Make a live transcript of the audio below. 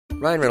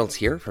Ryan Reynolds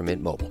here from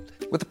Mint Mobile.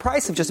 With the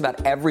price of just about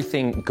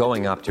everything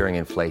going up during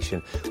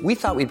inflation, we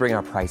thought we'd bring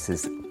our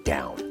prices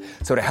down.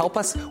 So to help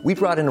us, we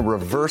brought in a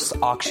reverse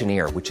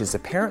auctioneer, which is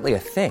apparently a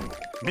thing.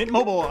 Mint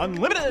Mobile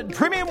Unlimited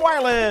Premium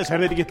Wireless. How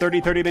to get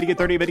 30, 30, bit to get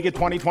 30, bit to get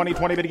 20, 20,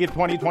 20, bit to get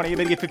 20, 20,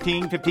 bit to get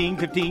 15, 15,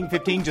 15,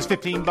 15, just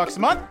 $15 a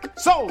month?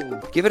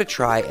 Sold! Give it a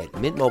try at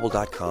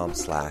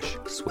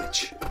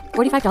mintmobile.com/switch.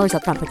 $45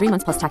 up front for 3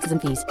 months plus taxes and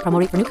fees. Promo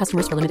rate for new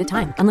customers for limited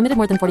time. Unlimited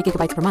more than 40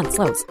 gigabytes per month.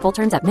 Slows full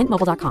terms at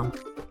mintmobile.com.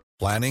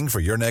 Planning for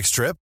your next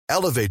trip?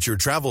 Elevate your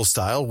travel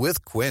style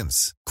with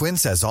Quince.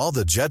 Quince has all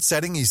the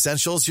jet-setting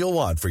essentials you'll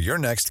want for your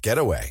next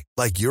getaway,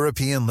 like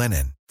European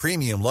linen,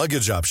 premium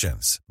luggage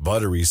options,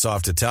 buttery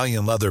soft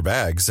Italian leather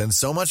bags, and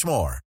so much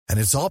more. And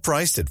it's all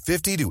priced at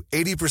 50 to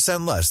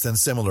 80% less than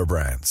similar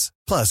brands.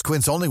 Plus,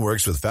 Quince only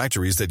works with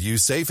factories that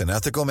use safe and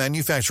ethical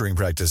manufacturing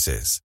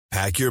practices.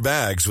 Pack your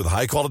bags with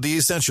high-quality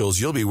essentials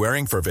you'll be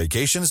wearing for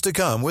vacations to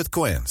come with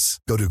Quince.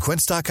 Go to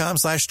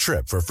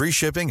quince.com/trip for free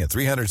shipping and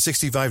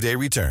 365-day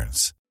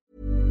returns.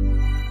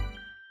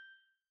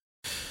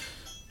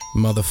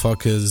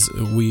 Motherfuckers,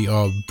 we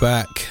are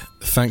back.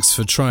 Thanks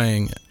for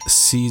trying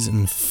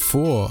season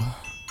 4.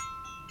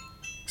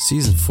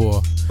 Season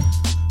 4.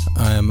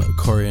 I am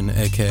Corian,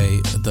 aka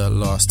The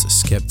Last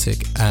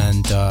Skeptic,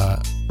 and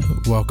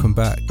welcome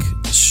back.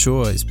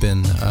 Sure, it's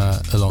been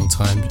a long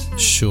time.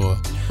 Sure.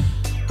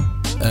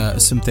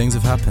 Some things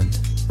have happened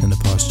in the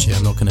past year.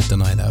 I'm not going to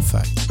deny that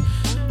fact.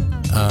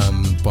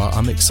 But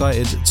I'm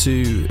excited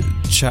to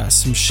chat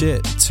some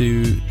shit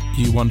to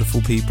you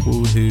wonderful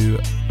people who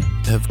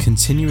have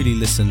continually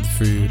listened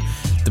through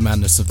the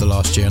madness of the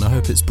last year, and I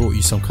hope it's brought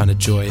you some kind of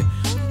joy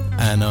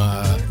and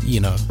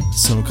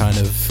some kind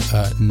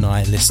of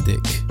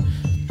nihilistic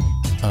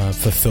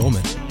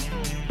fulfillment,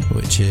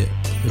 which it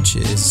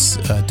is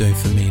doing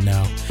for me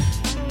now.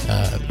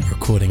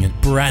 Recording a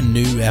brand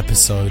new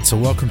episode. So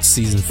welcome to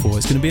season 4.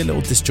 It's going to be a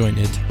little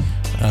disjointed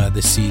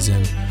this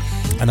season,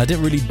 and I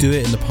didn't really do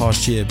it in the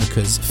past year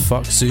because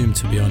fuck Zoom,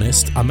 to be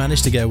honest. I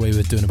managed to get away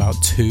with doing about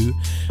 2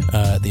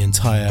 the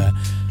entire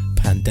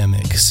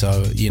pandemic,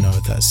 so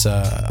that's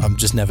I'm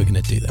just never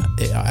going to do that.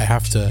 I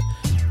have to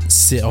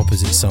sit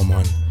opposite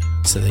someone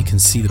so they can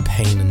see the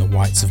pain in the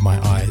whites of my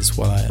eyes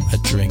while I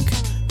drink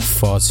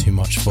far too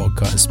much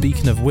vodka. And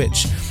speaking of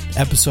which,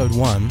 episode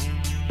 1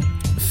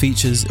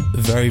 features a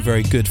very,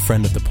 very good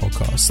friend of the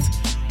podcast,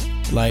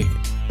 like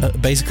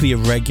basically a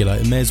regular.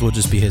 It may as well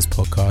just be his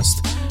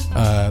podcast.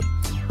 A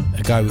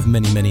guy with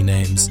many, many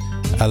names,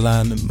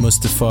 Alan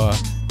Mustafa,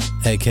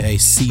 aka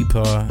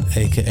Seeper,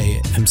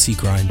 aka MC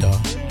Grinder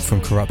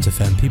from Corrupt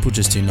FM. People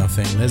just do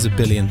nothing. There's a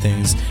billion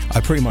things.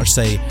 I pretty much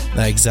say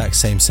that exact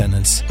same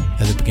sentence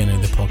at the beginning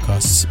of the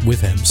podcast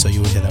with him, so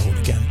you'll hear that all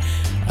again.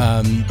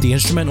 The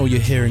instrumental you're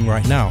hearing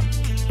right now,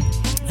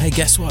 hey,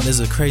 guess what? There's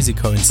a crazy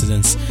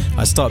coincidence.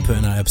 I start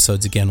putting out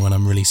episodes again when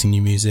I'm releasing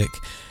new music.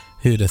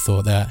 Who'd have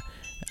thought that?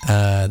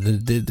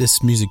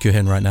 This music you're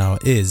hearing right now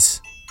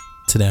is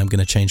Today I'm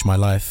Gonna Change My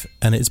Life,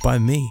 and it's by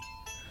me.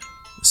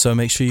 So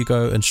make sure you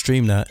go and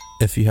stream that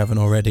if you haven't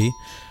already,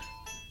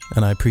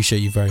 and I appreciate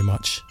you very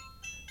much.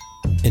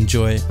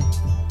 Enjoy.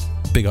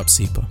 Big up,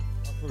 Seeper.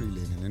 I'll probably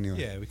lean in anyway.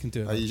 Yeah, we can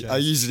do it. I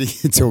usually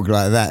talk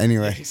like that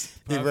anyway. Yes,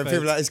 when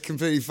people are like, it's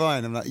completely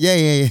fine, I'm like,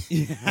 yeah.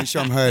 Make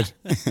sure I'm heard.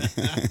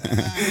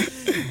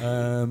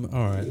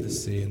 Alright,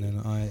 let's see. And then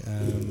I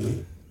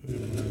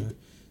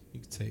you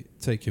can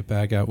take your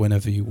bag out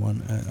whenever you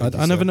want.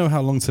 I never know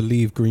how long to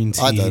leave green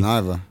tea. I don't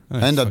either.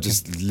 I end up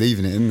just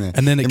leaving it in there.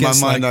 And then it in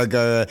gets my mind, like, I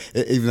go,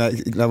 even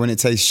like when it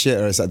tastes shit,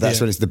 or it's like, that's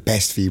when it's the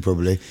best for you,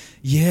 probably.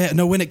 Yeah,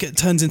 no, when it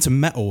turns into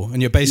metal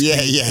and you're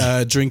basically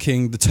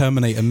drinking the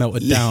Terminator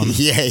melted down.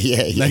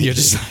 Yeah. Then you're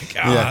just like,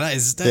 that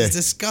is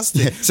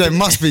disgusting. So it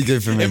must be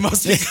good for me. It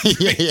must be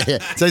good. Yeah.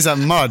 It tastes like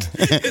mud.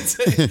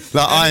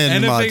 Like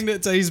iron mud. Anything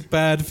that tastes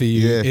bad for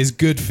you is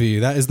good for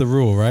you. That is the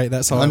rule, right?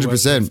 That's how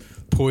 100%.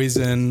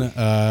 Poison.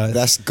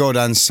 That's God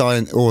and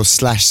science or /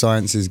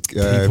 science's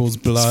people's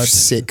blood.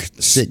 Sick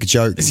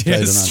jokes.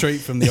 Yeah, straight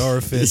from the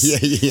orifice.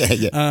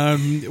 yeah.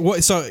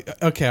 What? So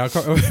okay, I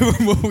can't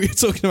remember what we were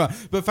talking about.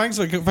 But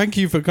thank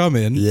you for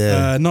coming.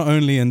 Yeah. Not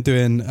only in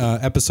doing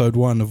episode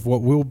 1 of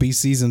what will be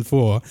season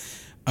 4.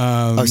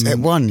 It's at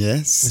 1,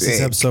 yes. This is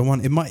episode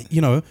 1. It might,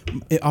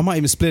 I might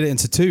even split it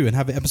into 2 and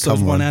have it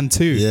episodes 1 and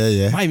 2.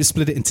 Yeah. I might even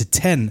split it into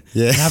 10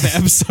 and have it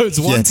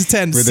episodes 1 to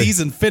 10,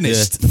 season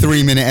finished.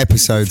 3-minute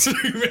episodes.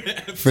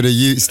 For the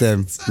youths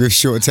them with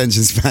short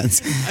attention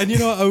spans. And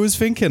I was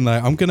thinking,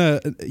 like, I'm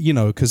gonna,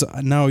 because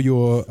now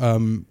you're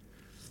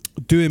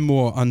doing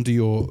more under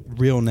your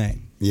real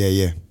name.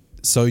 Yeah.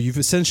 So you've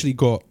essentially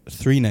got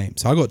 3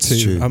 names. I got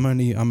 2.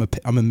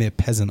 I'm a mere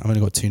peasant. I've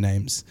only got 2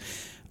 names.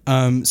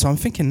 So I'm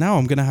thinking now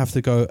I'm gonna have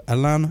to go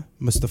Alan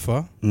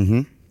Mustafa,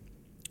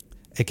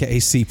 aka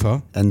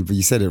Seeper. And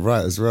you said it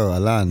right as well,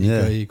 Alan.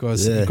 You got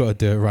to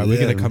do it right.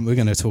 Yeah. We're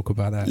gonna talk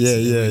about that.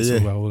 Yeah.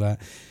 Talk about all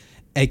that.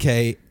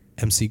 Aka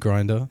MC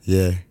Grinder.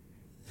 Yeah.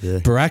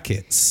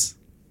 Brackets.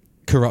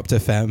 Corrupt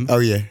FM. Oh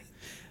yeah.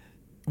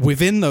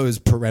 Within those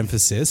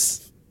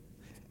parentheses,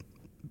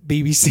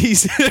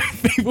 BBC's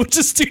people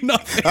just do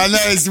nothing. I know,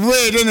 it's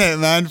weird, isn't it,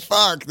 man?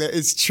 Fuck, that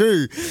it's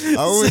true. I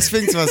always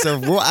think to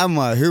myself, what am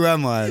I? Who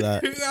am I?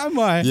 Like, Who am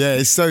I? yeah,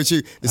 it's so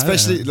true.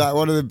 Especially like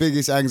one of the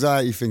biggest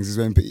anxiety things is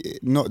when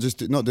not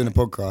doing a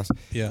podcast.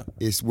 Yeah,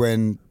 it's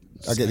when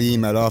I get the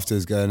email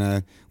afterwards going,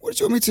 "What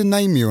do you want me to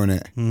name you on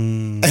it?"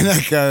 And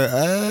I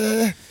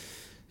go,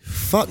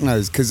 "Fuck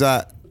knows," because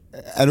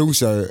and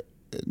also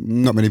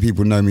not many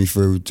people know me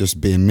through just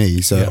being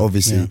me. So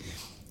obviously.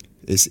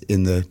 It's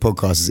in the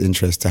podcast's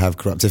interest to have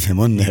Corrupt FM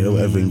on there or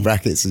whatever in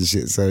brackets and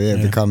shit. So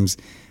it becomes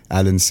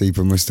Alan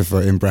Seeper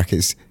Mustafa in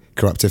brackets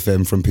Corrupt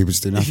FM from People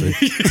Just Do Nothing.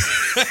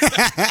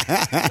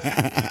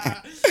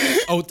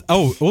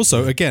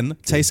 Also, again,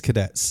 Taste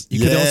Cadets. You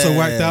could also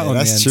whack that on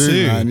that's there true,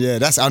 too. man. Yeah,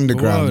 that's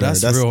underground. Whoa,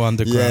 that's real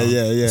underground.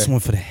 Yeah. That's one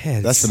for the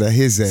heads. That's for the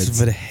his heads. That's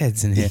for the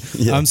heads in here.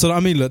 So I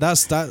mean, look,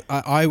 that's that.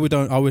 I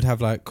would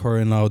have like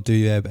Corin Lyle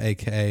Duyeb,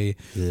 aka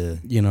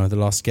the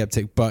Last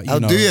Skeptic. But you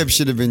know, Duyeb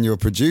should have been your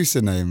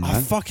producer name, man.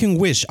 I fucking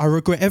wish. I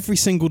regret every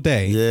single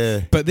day.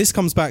 Yeah. But this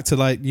comes back to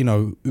like, you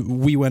know,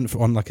 we went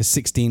on like a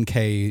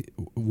 16K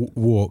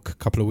walk a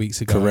couple of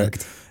weeks ago.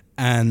 Correct.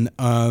 And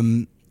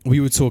we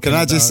were talking. Can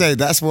I just say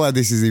that's why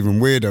this is even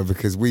weirder,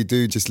 because we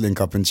do just link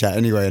up and chat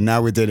anyway, and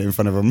now we're doing it in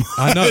front of a mic.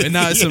 I know, and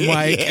now it's a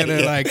mic, and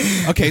they're like,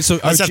 okay, so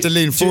I just have to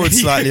lean forward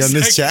slightly on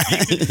this chat.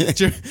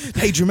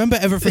 Hey, do you remember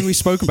everything we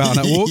spoke about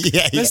on that walk?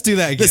 Let's do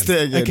that again. Let's do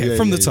it again. Okay,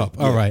 from the top.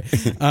 All right.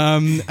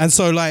 And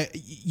so like,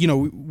 you know,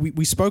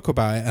 we spoke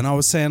about it, and I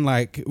was saying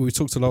like we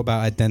talked a lot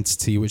about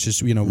identity, which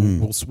is, you know,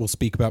 we'll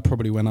speak about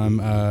probably when I'm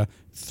 2.5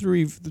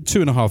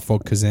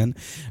 vodkas in.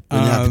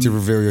 When you're happy to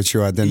reveal your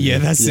true identity. Yeah,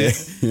 that's it.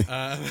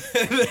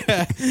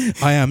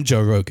 I am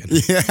Joe Rogan.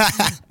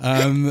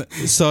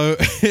 So,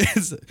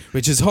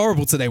 which is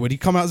horrible today when he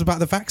come out about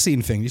the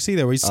vaccine thing. You see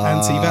there, he's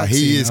anti-vaccine.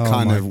 He is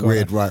kind of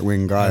weird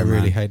right-wing guy. I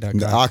really hate that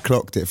guy. I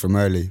clocked it from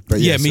early. But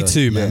me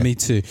too, man. Me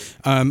too.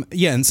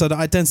 And so the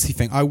identity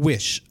thing. I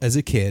wish as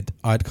a kid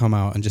I'd come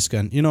out and just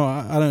go, you know,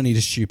 I don't need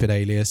a stupid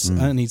alias. I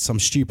don't need some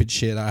stupid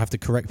shit that I have to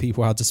correct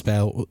people how to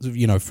spell,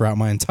 you know, throughout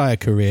my entire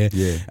career.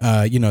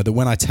 You know, that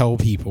when I tell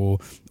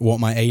people what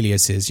my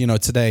alias is, you know,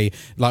 today,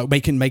 like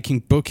making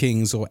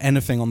bookings or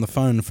anything on the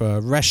phone for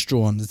a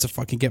restaurant to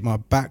fucking get my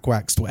back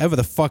waxed, whatever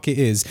the fuck it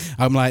is,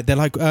 I'm like, they're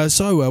like,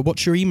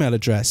 what's your email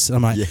address? And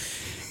I'm like,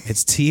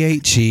 it's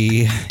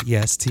THE,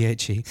 yes,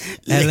 THE,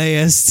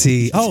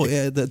 LAST. Oh,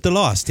 yeah, the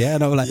last, yeah.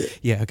 And I'm like,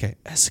 okay,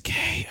 SK,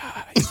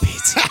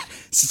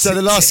 So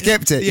the Last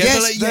Skeptic, but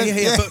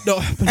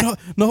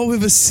not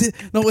with a C,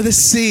 not with a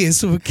C.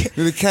 It's with a K.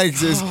 With a K,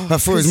 because I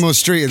thought it was more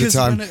street at the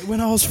time.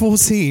 When I was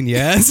 14,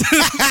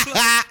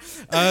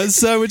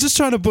 so we're just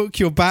trying to book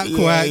your back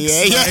wax.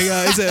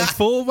 Is it a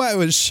full wax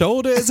with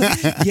shoulders? At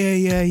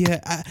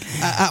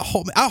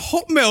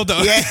Hotmail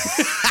though.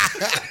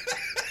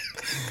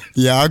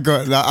 Yeah, I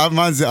got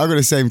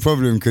the same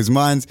problem, because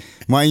my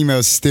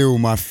email's still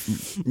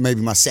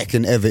maybe my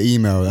second ever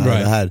email that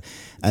I ever had,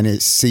 and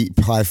it's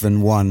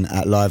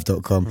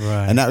seep-1@live.com.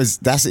 Right. And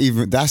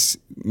that's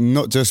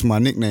not just my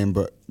nickname,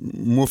 but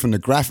more from the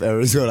graph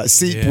era as well, like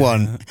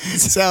Seep1.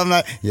 So I'm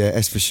like,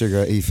 S for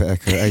sugar, E for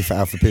echo, A for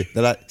alpha, P.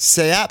 They're like,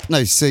 Seap?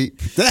 No, Seep.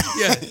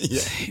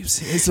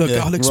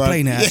 I'll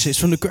explain it actually. It's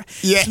from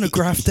the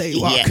graph data.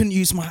 Well, I couldn't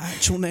use my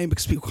actual name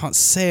because people can't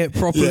say it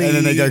properly. Yeah, and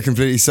then they go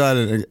completely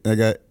silent. And they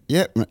go,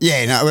 okay,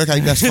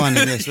 that's fine.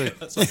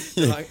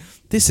 Like,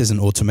 this is an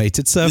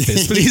automated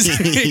service, please.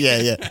 We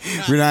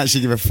don't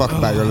actually give a fuck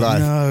about your life.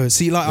 No,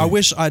 see, like I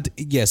wish I'd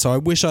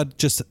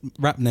just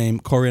rap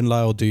name Corin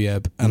Lyle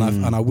Duyeb,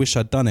 and I wish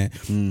I'd done it.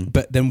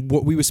 But then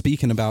what we were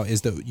speaking about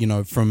is that, you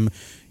know, from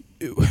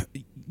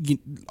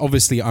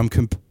obviously I'm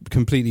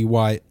completely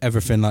white,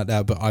 everything like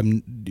that, but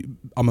I'm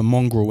a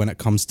mongrel when it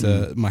comes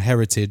to my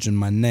heritage and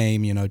my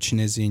name, you know,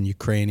 Tunisian,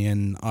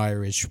 Ukrainian,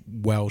 Irish,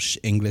 Welsh,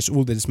 English,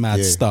 all this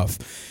mad stuff.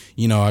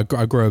 You know, I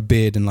grow a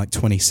beard in like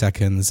 20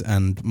 seconds,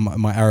 and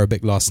my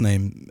Arabic last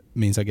name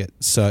means I get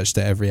searched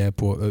at every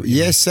airport.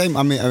 Same.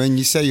 I mean,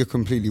 you say you're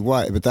completely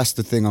white, but that's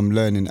the thing I'm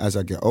learning as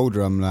I get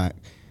older. I'm like,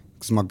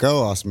 because my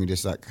girl asked me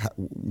this, like,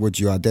 what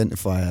do you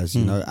identify as,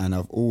 you know? And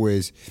I've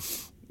always,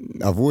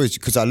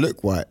 because I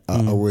look white,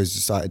 I always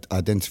decided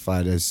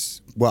identified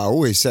as, well, I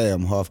always say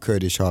I'm half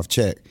Kurdish, half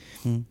Czech.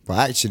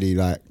 But actually,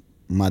 like,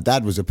 my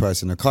dad was a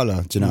person of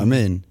colour, do you know what I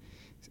mean?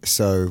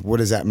 So what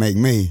does that make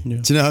me? Do you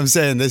know what I'm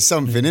saying? There's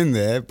something in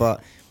there,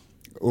 but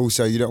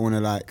also you don't want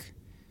to, like,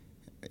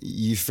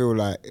 you feel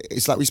like,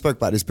 it's like we spoke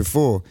about this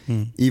before,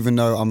 even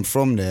though I'm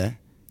from there,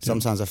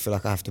 sometimes I feel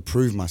like I have to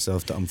prove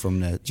myself that I'm from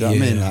there. Do you know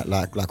what I mean?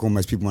 Like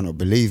almost people might not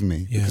believe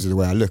me because of the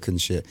way I look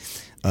and shit.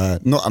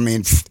 Like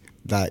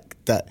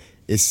that,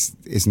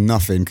 it's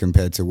nothing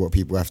compared to what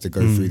people have to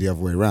go through the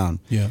other way around.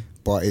 Yeah,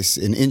 but it's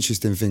an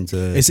interesting thing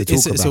to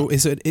talk about.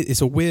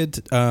 It's a weird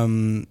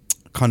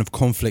kind of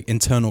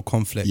internal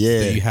conflict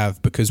that you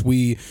have, because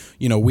we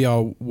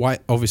are white.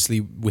 Obviously,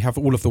 we have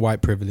all of the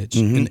white privilege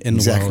in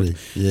the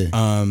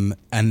world.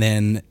 And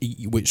then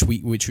which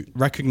we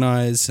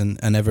recognize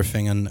and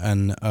everything,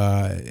 and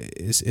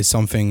is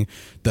something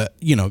that,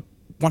 you know,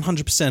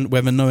 100%,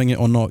 whether knowing it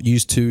or not,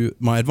 used to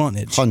my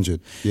advantage.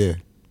 100, yeah.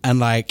 And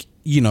like,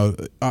 you know,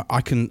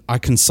 I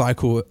can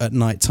cycle at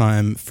night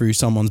time through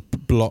someone's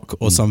block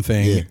or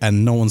something,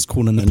 and no one's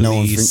calling the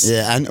police.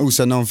 And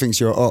also no one thinks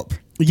you're up.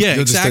 Yeah,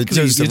 you're exactly.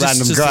 Just a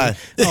random guy.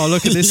 Oh,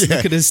 look at this!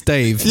 Look at this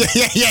Dave. Yeah,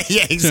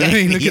 exactly. You know what I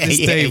mean? Look at this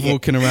Dave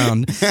walking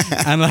around,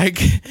 and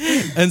like,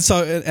 and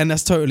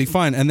that's totally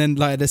fine. And then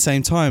like at the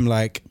same time,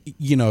 like,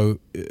 you know,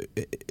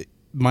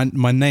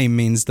 my name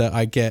means that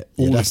I get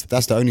all.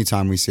 That's the only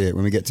time we see it,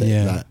 when we get to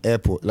like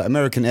airport, like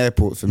American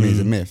airport for me is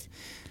a myth.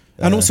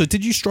 And also,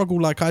 did you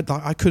struggle? Like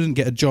I couldn't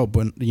get a job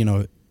when, you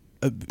know,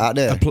 out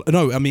there.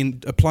 No, I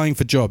mean applying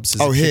for jobs.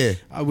 Here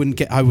I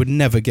would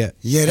never get.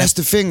 Yeah, that's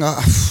the thing. I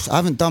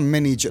haven't done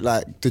many.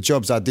 Like the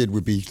jobs I did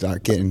would be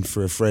like getting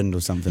for a friend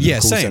or something. Yeah,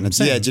 same.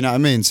 Yeah, do you know what I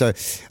mean? So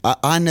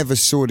I never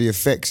saw the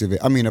effects of it.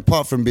 I mean,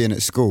 apart from being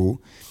at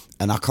school,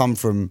 and I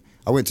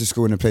went to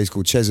school in a place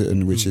called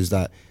Chesterton, which is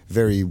like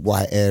very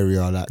white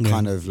area, like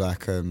kind of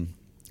like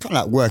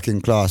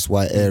working class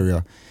white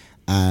area,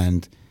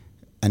 and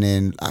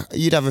then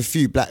you'd have a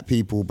few black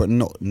people, but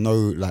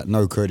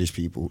no Kurdish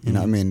people. You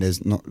know what I mean?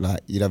 There's not like,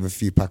 you'd have a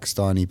few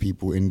Pakistani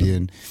people,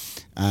 Indian,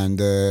 and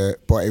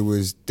but it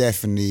was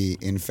definitely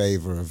in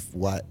favour of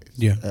white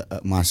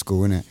at my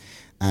school, innit?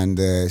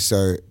 And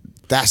so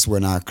that's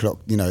when I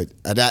clocked. You know,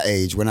 at that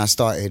age when I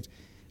started,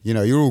 you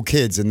know, you're all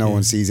kids and no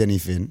one sees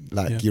anything.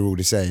 Like you're all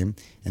the same,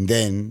 and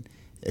then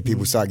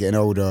people start getting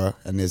older,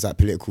 and there's like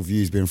political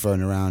views being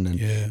thrown around,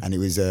 and it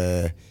was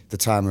the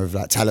time of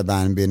like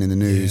Taliban being in the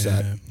news,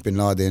 like Bin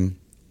Laden,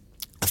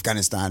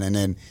 Afghanistan,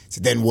 and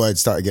then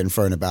words started getting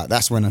thrown about.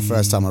 That's when the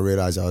first time I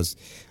realised I was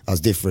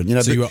different. You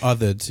know, so you were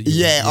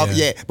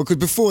othered. Because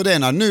before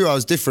then I knew I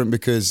was different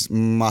because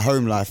my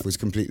home life was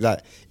complete.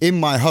 Like in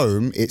my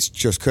home, it's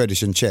just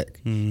Kurdish and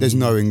Czech. There's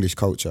no English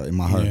culture in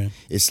my home. Yeah.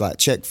 It's like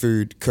Czech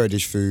food,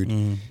 Kurdish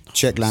food,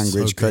 Czech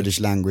language, Kurdish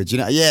language. You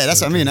know,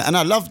 that's what I mean. And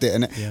I loved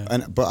it.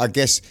 But I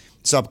guess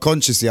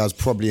subconsciously I was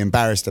probably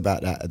embarrassed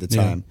about that at the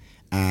time.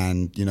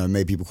 And you know,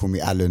 made people call me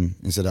Alan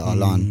instead of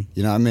Alan.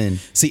 You know what I mean?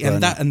 See,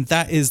 and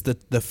that is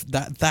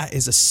that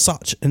is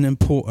such an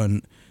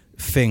important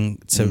thing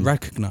to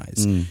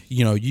recognize.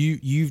 You know,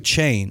 you've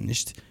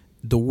changed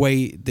the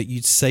way that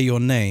you say your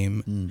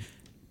name.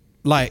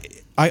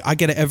 Like I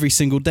get it every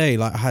single day.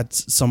 Like I had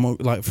someone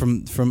like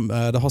from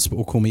the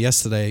hospital call me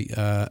yesterday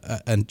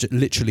and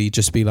literally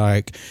just be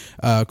like,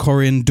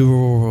 Corin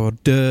you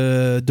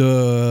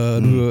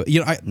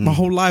know, my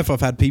whole life I've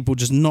had people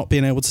just not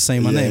being able to say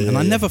my name, and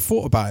I never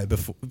thought about it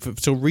before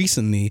till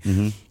recently.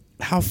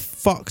 How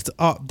fucked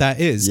up that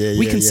is.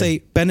 We can say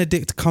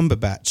Benedict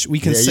Cumberbatch. We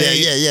can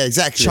say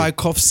exactly.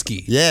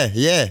 Tchaikovsky. Yeah.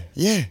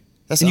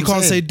 And you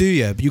can't say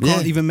do but you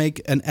can't even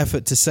make an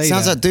effort to say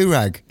Sounds that. like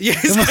do-rag.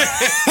 Yes.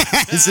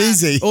 It's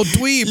easy. Or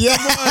dweeb. Yeah.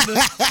 Come on.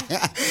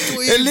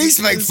 Dweeb. At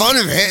least make fun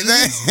of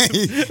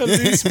it. At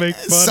least make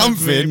fun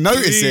something. of it.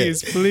 Notice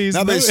it. Please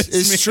no, but notice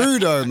it's true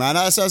though, man.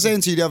 As I was saying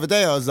to you the other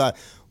day, I was like,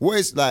 what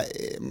is like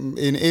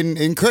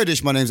in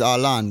Kurdish my name's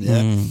Alan,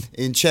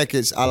 in Czech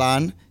it's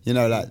Alan, you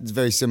know, like it's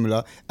very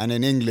similar, and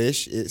in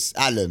English it's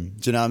Alan.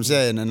 Do you know what I'm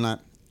saying? And like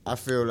I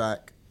feel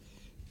like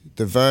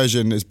the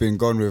version that's been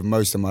gone with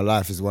most of my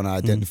life is the one I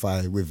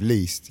identify with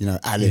least. You know,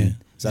 Alan.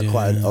 It's like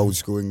quite an old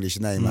school English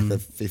name, like a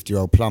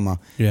 50-year-old plumber.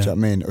 Do you know what I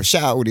mean? Or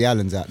shout out all the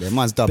Allens out there.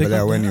 Mine's double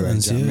L anyway.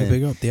 Allens, do you know what I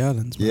mean? Big up the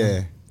Allens, man.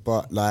 Yeah,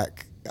 but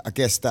like I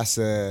guess that's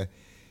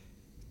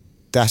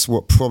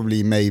what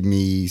probably made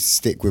me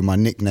stick with my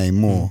nickname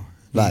more.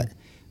 Like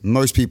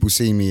most people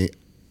see me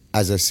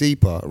as a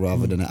Seeper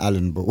rather than an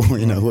Alan, but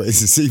you know what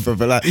is a Seeper?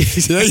 But like,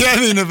 you know what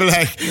I mean? But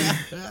like,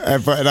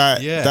 but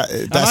like, that's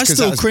and I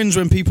still cringe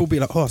when people be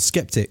like, "Oh,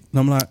 skeptic," and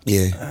I'm like,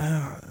 "Yeah,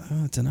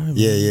 I don't know." Man.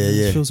 Yeah.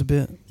 It feels a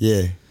bit.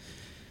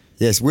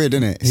 Yeah, it's weird,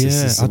 isn't it?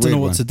 It's I don't know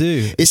what to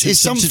do. It's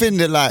something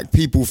that like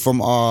people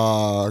from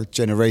our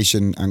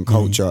generation and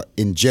culture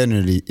in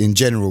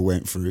general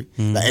went through.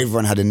 Like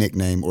everyone had a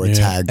nickname or a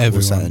tag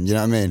or something. You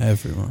know what I mean?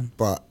 Everyone.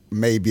 But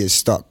maybe it's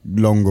stuck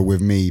longer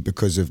with me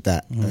because of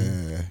that.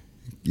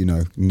 You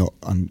know, not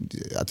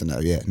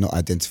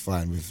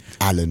identifying with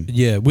Alan.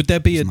 Yeah, would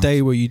there be a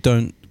day where you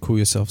don't call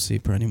yourself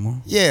Seeper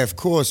anymore? Yeah, of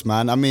course,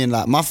 man. I mean,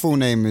 like my full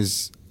name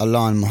is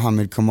Alan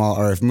Mohammed Kamal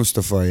Arif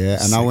Mustafa,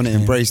 and I want to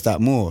embrace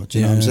that more. Do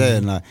you know what I'm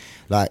saying?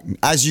 Like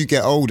as you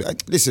get older,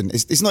 listen,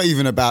 it's not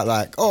even about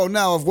like, oh,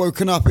 now I've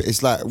woken up.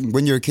 It's like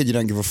when you're a kid, you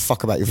don't give a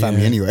fuck about your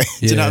family anyway.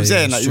 Do you know what I'm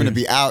saying? Like you want to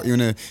be out, you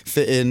want to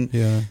fit in.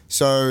 Yeah.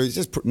 So it's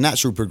just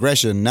natural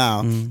progression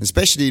now,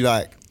 especially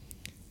like,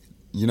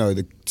 you know,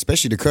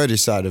 especially the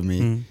Kurdish side of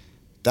me.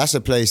 That's a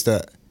place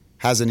that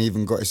hasn't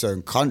even got its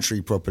own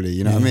country properly.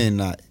 You know what I mean?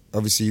 Like,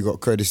 obviously you got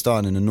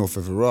Kurdistan in the north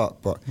of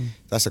Iraq, but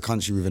that's a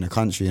country within a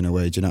country in a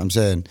way. Do you know what I'm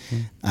saying?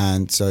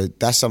 And so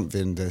that's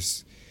something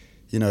that's,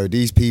 you know,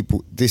 these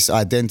people, this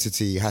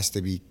identity has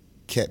to be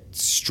kept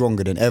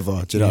stronger than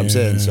ever. Do you know what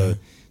I'm saying?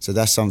 So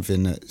that's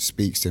something that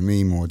speaks to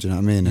me more. Do you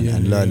know what I mean?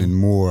 And learning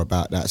more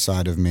about that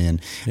side of me.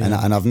 And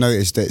I've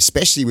noticed that,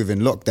 especially within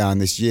lockdown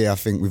this year, I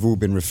think we've all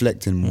been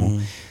reflecting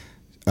more.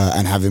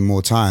 and having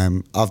more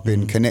time, I've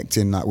been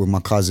connecting like with my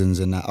cousins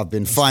and that. I've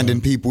been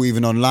finding people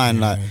even online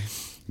like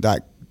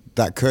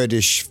that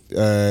Kurdish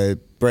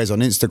bres on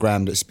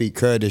Instagram that speak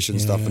Kurdish and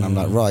stuff, and I'm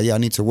like, right, I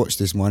need to watch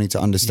this more. I need to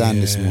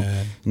understand this more.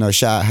 You know,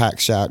 shout out Hack,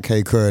 shout out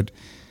K Kurd.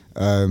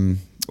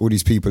 All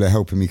these people are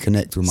helping me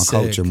connect with my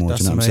culture more.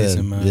 That's do you know what I'm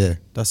saying? Man. Yeah,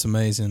 that's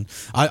amazing.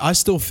 I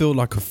still feel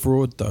like a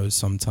fraud though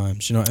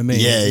sometimes. You know what I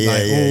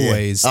mean?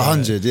 Always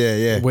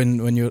 100.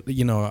 When you're,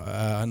 you know,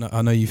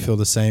 I know you feel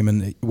the same.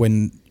 And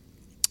when,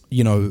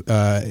 you know,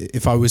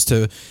 if I was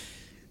to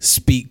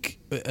speak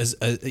as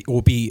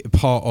or be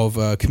part of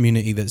a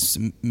community that's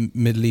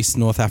Middle East,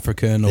 North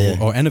African,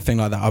 or anything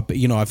like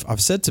that,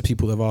 I've said to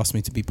people that have asked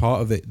me to be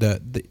part of it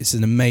that it's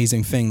an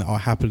amazing thing that I'll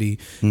happily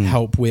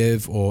help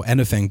with or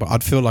anything, but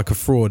I'd feel like a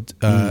fraud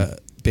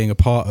being a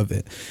part of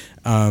it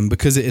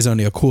because it is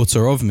only a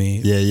quarter of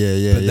me.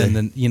 But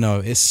then you know,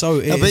 it's so.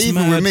 But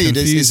even with me,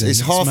 it's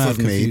half of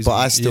me, but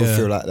I still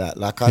feel like that.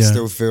 Like I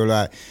still feel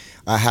like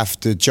I have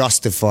to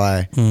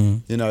justify,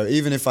 you know,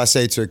 even if I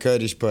say to a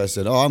Kurdish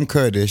person, oh, I'm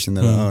Kurdish, and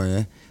they're like, oh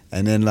yeah,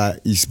 and then like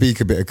you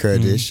speak a bit of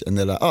Kurdish, and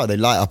they're like, oh, they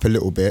light up a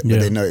little bit,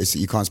 but they notice that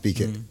you can't speak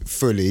it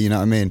fully, you know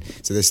what I mean?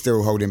 So they're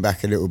still holding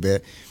back a little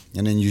bit,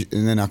 and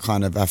then I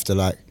kind of have to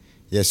like,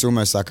 it's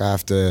almost like I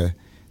have to,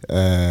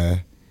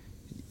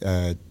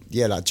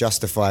 like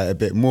justify it a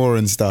bit more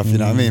and stuff, you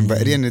know what I mean? But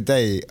at the end of the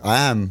day,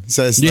 I am.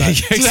 So it's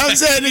like, you know what I'm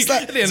saying? It's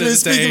like, we were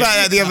speaking about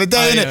that the other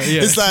day,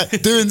 innit? It's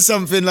like doing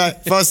something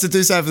like, for us to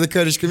do something for the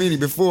Kurdish community,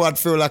 before I'd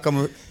feel like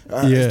I'm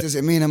does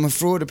it mean I'm a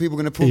fraud? Are people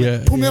going to pull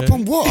me up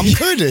on what? I'm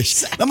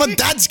Kurdish. Like, my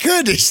dad's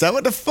Kurdish, so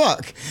what the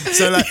fuck?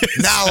 So like,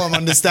 now I'm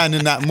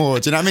understanding that more,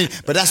 do you know what I mean?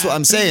 But that's what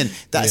I'm saying.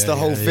 That's the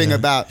whole thing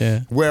about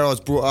where I was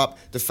brought up,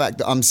 the fact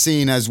that I'm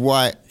seen as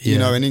white, you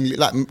know, in English,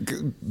 like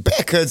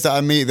better Kurds that I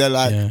meet, they're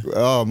like,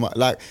 oh, my,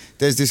 like,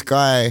 there's this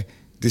guy,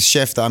 this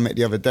chef that I met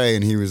the other day,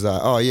 and he was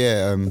like, oh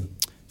yeah,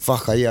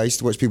 I used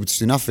to watch People to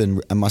Do Nothing,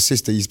 and my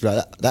sister used to be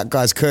like, that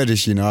guy's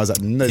Kurdish, you know. I was like,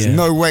 there's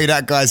no way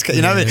that guy's,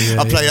 you know what I mean?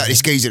 I play like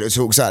this geezer that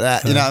talks like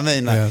that, you know what I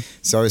mean? Like,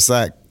 so it's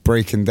like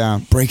breaking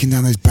down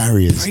those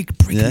barriers.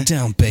 Breaking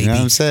down, baby. You know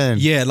what I'm saying?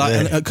 Yeah,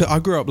 like I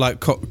grew up like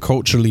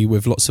culturally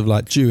with lots of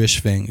like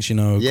Jewish things, you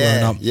know,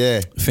 growing up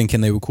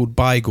thinking they were called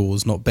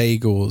bagels, not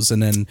bagels,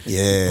 and then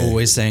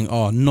always saying,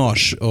 oh,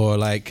 nosh, or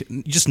like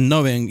just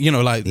knowing, you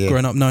know, like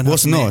growing up knowing.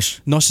 What's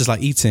nosh? Nosh is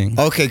like eating.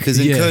 Okay, because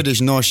in Kurdish,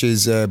 nosh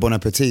is bon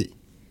appetit.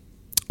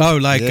 Oh,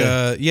 like,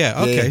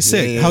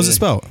 sick. How's it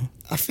spelled?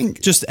 I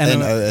think just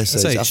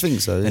N-O-S-H. I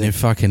think so. And in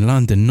fucking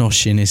London,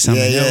 noshing is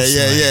something else.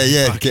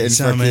 Yeah. Getting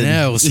something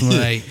else,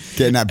 mate.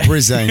 Getting that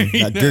brisane,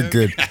 that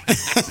good.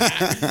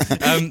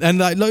 And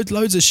like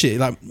loads of shit.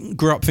 Like,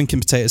 grew up thinking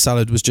potato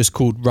salad was just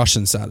called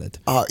Russian salad.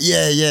 Oh,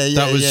 yeah.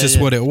 That was just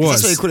what it was.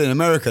 That's what they call it in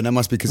America, and that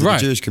must be because of the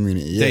Jewish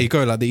community. Yeah. There you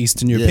go, like the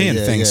Eastern European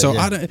thing. So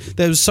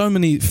there was so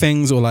many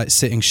things, or like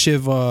sitting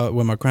shiva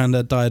when my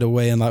granddad died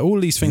away, and like all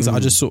these things that I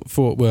just sort of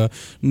thought were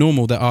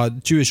normal that are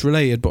Jewish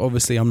related, but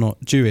obviously I'm not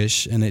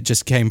Jewish, and it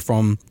just came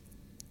from,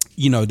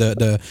 you know,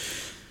 the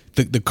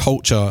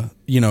culture,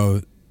 you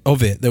know,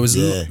 of it. There was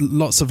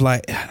lots of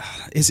like,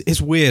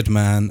 it's weird,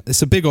 man.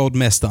 It's a big old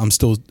mess that I'm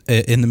still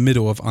in the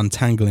middle of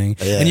untangling.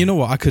 And you know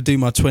what? I could do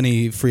my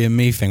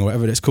 23andMe thing, or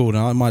whatever it's called,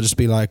 and I might just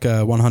be like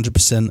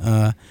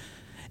 100%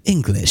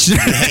 English.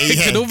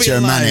 It could all be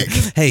Germanic.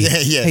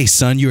 Hey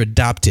son, you're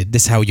adopted.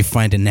 This is how you're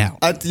finding out.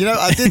 I did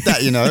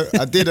that, you know.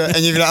 I did it,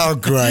 and you'd be like, oh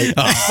great.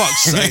 Oh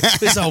fuck's sake.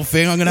 This whole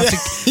thing, I'm going to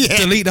have to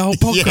delete the whole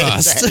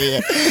podcast.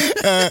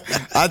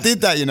 I did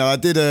that, you know. I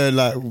did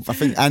I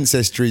think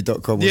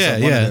Ancestry.com or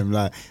something, one of them,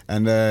 like,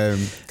 and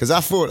because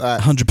I thought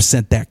like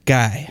 100% that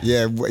guy.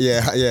 Yeah,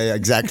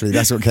 exactly.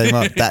 That's what came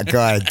up. That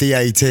guy,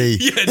 DAT.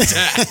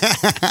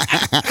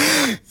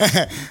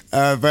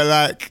 But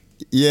like,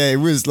 it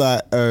was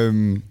like,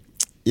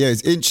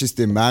 it's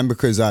interesting, man,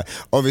 because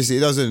obviously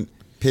it doesn't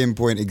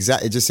pinpoint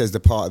exactly, it just says the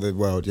part of the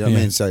world, you know what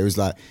I mean? So it was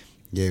like,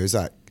 it was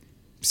like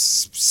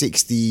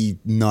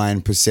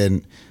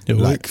 69%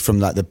 like from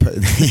like the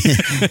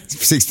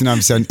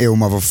 69% ill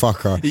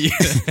motherfucker,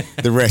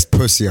 the rest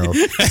pussy hole.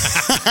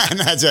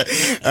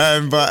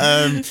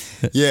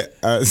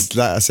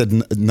 Like I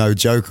said, no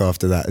joke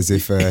after that, as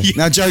if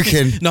no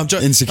joking. No, I'm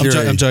joking. Insecurity.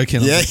 I'm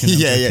joking.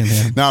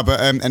 No,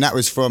 but and that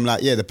was from like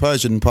the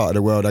Persian part of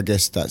the world. I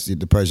guess that's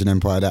the Persian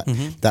Empire.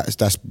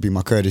 That's be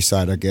my Kurdish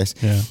side, I guess.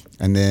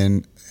 And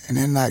then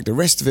like the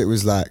rest of it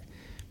was like,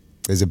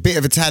 there's a bit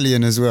of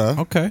Italian as well.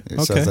 Okay. So I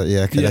was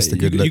like, that's the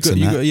good looks.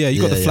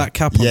 You got the flat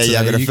cap on today.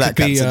 I got a flat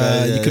cap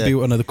today. You could be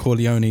one of the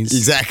Corleones.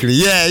 Exactly.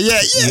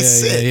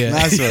 Sick.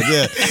 Nice one.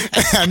 Yeah.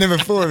 I never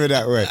thought of it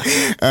that way.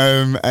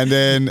 And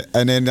then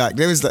like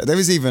there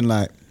was even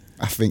like,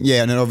 I think,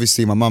 and then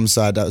obviously my mum's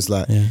side, that was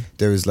like,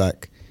 there was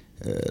like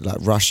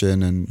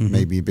Russian and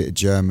maybe a bit of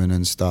German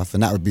and stuff,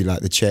 and that would be like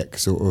the Czech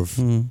sort of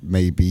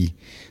maybe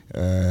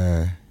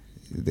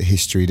the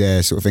history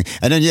there, sort of thing.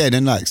 And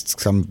then like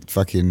some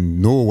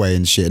fucking Norway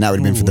and shit, and that would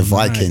have been for the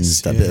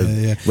Vikings. That bit of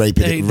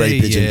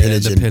rapage and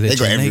pillaging. They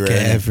got everywhere. They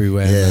get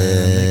everywhere.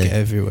 They get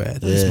everywhere.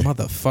 Those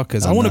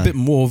motherfuckers. I want a bit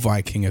more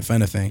Viking, if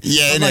anything.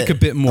 Yeah, I'd like a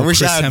bit more. I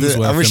wish I had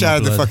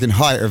the fucking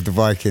height of the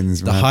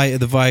Vikings. The height of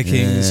the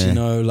Vikings. You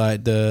know,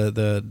 like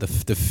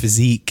the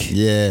physique.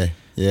 Yeah.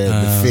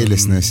 Yeah, the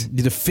fearlessness.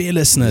 The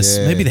fearlessness.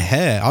 Yeah. Maybe the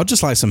hair. I'd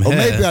just like some hair. Or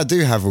maybe I do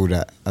have all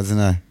that. I don't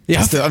know.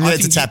 Yeah, I'm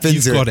yet to tap into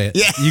it. You've got it.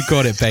 Yeah. You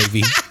got it,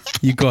 baby.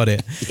 You got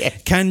it. Yeah.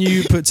 Can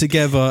you put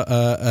together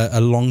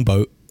a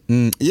longboat?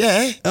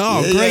 Yeah.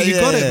 Oh, great. You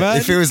got it, man.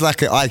 It feels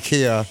like an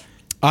IKEA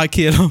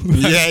longboat.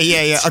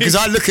 Yeah. Because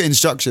I look at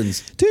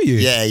instructions. Do you?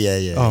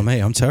 Yeah. Oh,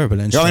 mate, I'm terrible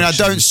at instructions. I mean, I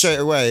don't straight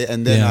away,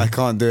 and then I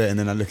can't do it, and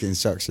then I look at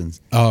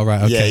instructions. Oh,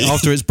 right, okay. Yeah.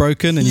 After it's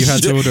broken and you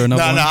had to order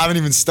another one? No, I haven't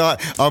even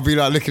started. I'll be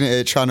like looking at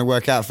it, trying to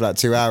work out for like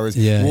 2 hours,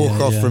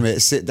 walk off from it,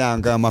 sit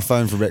down, go on my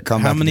phone for a bit,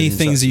 come back. How many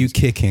things are you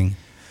kicking?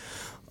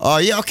 Oh,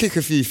 yeah, I'll kick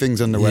a few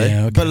things on the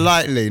way, but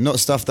lightly,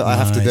 not stuff that I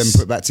have to then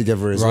put back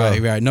together as well.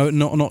 Right. No,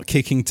 not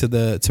kicking to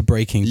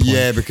breaking point.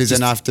 Yeah, because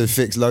then I have to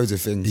fix loads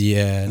of things.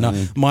 Yeah, no,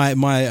 my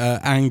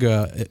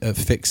anger at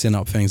fixing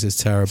up things is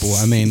terrible.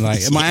 I mean,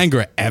 like my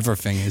anger at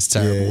everything is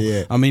terrible.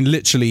 Yeah. I mean,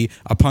 literally,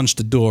 I punched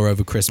a door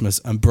over Christmas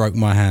and broke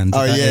my hand.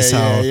 Oh, That's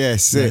how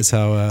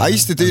I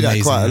used to do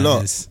that quite a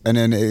lot, and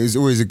then it was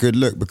always a good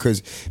look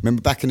because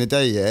remember back in the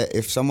day,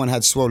 if someone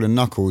had swollen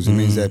knuckles, it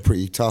means they're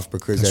pretty tough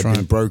because they've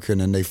been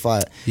broken and they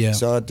fight. Yeah.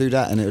 So I'd do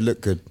that and it would look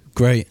good.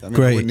 Great. I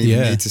wouldn't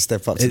even need to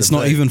step up to it's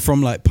not even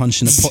from like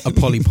punching a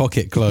Polly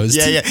Pocket closed.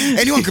 Yeah.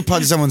 Anyone could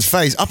punch someone's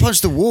face. I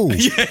punched the wall.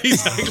 Yeah,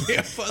 exactly.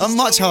 I'm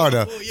much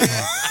harder.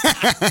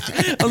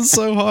 I'm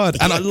so hard.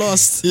 And I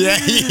lost. Yeah,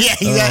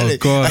 exactly.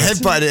 I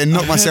headbutted it and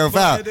knocked myself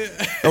out.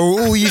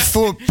 Oh, you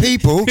fought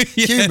people,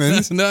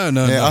 humans. No.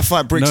 Yeah, I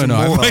fight bricks and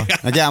mortar.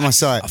 I get out of my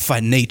sight. I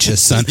fight nature,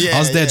 son. I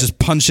was there just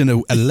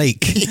punching a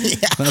lake.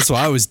 That's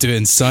what I was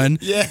doing, son.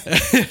 Yeah.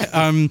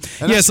 And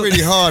that's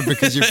really hard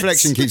because your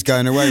flexion keeps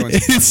going away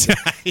once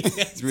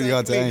it's really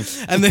hard to aim.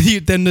 And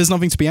then there's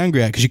nothing to be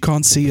angry at because you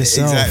can't see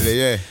yourself. Exactly,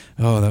 yeah.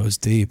 Oh, that was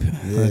deep.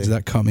 Yeah.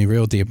 That cut me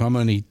real deep. I'm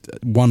only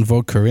one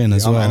vodka in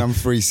as well. And I'm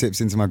 3 sips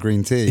into my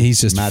green tea.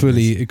 He's just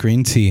fully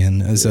green tea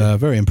and is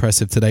very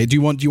impressive today. Do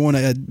you want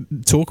to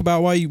talk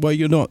about why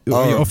you're not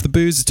you're off the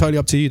booze? It's totally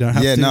up to you. You don't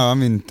have to. No,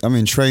 I'm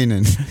in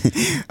training.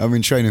 I'm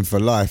in training for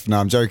life. No,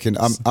 I'm joking.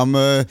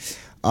 I'm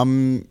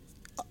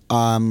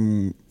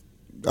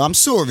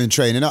sort of in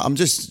training. I'm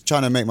just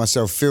trying to make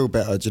myself feel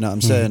better. Do you know what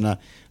I'm saying?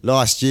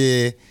 Last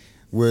year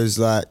was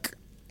like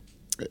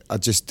I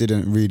just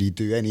didn't really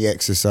do any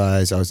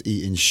exercise. I was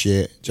eating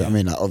shit. Do you know what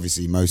I mean? Like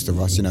obviously most of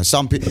us,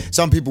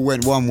 some people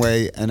went one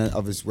way and then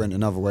others went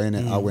another way.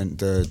 And I went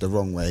the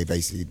wrong way.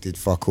 Basically, did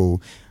fuck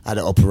all. I had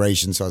an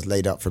operation, so I was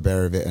laid up for a bit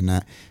of it and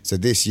that. So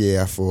this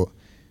year I thought.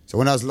 So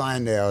when I was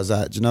lying there, I was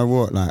like, do you know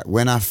what? Like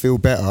when I feel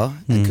better,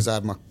 because I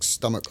had my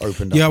stomach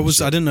opened up. Yeah,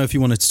 I didn't know if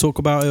you wanted to talk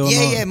about it or not.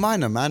 Yeah,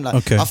 minor, man. Like,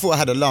 okay. I thought I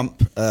had a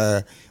lump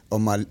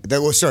on my.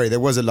 There was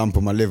a lump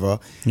on my liver,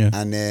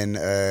 and then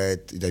they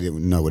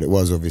didn't know what it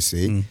was,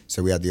 obviously.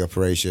 So we had the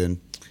operation.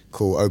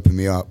 Cool, opened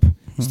me up,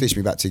 stitched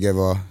me back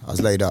together. I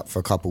was laid up for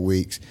a couple of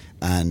weeks,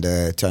 and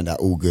turned out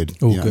all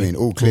good. You know what I mean?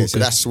 All clear. So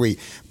that's sweet.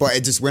 But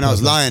it just when I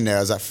was lying there,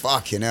 I was like,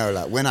 fucking hell.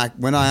 Like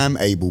when I am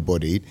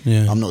able-bodied,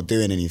 I'm not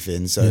doing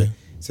anything. So.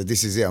 So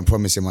this is it. I'm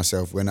promising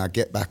myself when I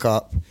get back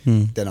up,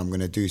 then I'm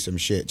gonna do some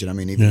shit. Do you know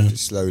what I mean? Even if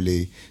it's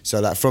slowly. So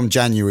like from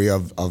January,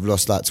 I've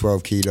lost like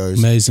 12 kilos.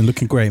 Amazing,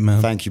 looking great,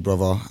 man. Thank you,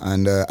 brother.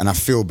 And I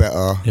feel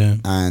better. Yeah.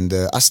 And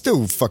I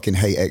still fucking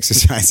hate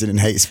exercising and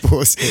hate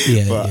sports.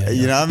 You know what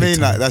I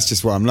mean? Like that's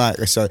just what I'm like.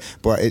 So,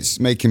 but it's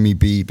making me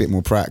be a bit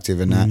more proactive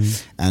in that.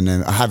 And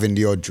having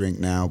the odd drink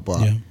now,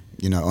 but. Yeah.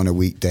 On a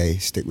weekday,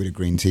 stick with a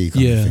green tea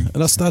kind of thing.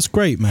 That's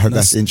great, man. I hope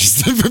that's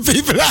interesting for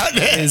people out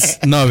there.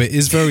 It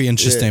is very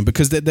interesting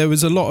because there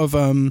was a lot of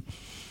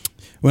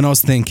when I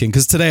was thinking,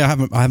 because today I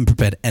haven't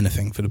prepared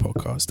anything for the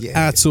podcast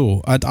at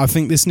all. I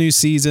think this new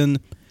season,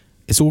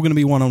 it's all going to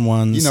be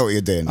one-on-ones. You know what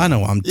you're doing. I know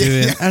what I'm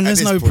doing. And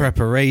there's no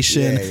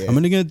preparation. I'm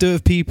only going to do it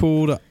with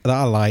people that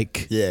I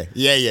like. Yeah.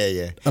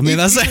 I mean,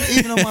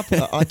 even on my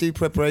I do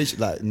preparation,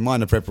 like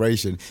minor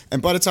preparation. And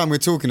by the time we're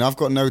talking, I've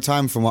got no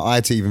time for my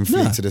eye to even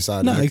flee to the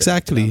side. No,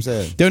 exactly. You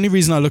know the only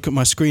reason I look at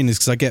my screen is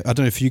because I don't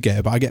know if you get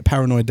it, but I get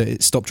paranoid that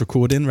it stopped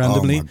recording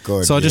randomly. Oh my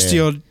God, so I just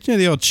do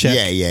the odd check.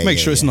 Make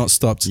sure it's not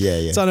stopped.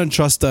 Yeah. So I don't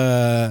trust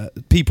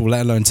people,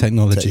 let alone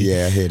technology.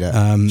 Yeah, I hear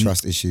that.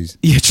 Trust issues.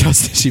 Yeah,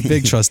 trust issues.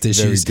 Big trust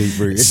issues. Very deep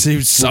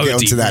rooted. So we'll get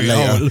onto that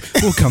later.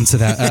 We'll come to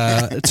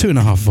that.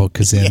 2.5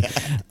 vodkas in.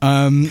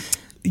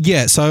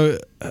 So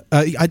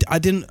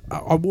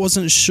I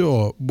wasn't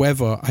sure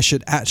whether I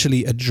should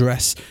actually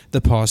address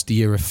the past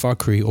year of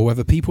fuckery or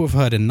whether people have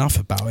heard enough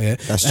about it.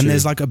 That's and true.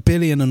 there's like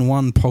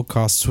 1,000,000,001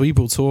 podcasts,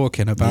 people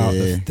talking about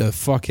the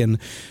fucking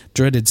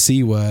dreaded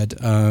C word.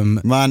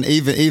 Man,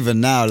 even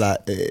now, like,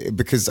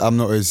 because I'm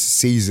not as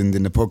seasoned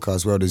in the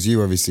podcast world as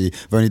you, obviously,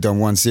 I've only done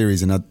one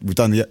series and we've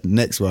done the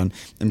next one.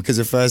 And because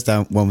the first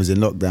one was in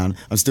lockdown,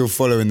 I'm still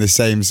following the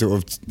same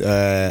sort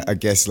of, I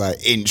guess, like,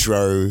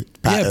 intro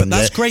pattern. Yeah, but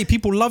that's great.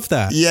 People love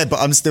that. Yeah, but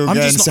I'm still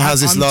going, so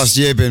how's this last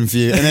year been for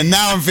you? And then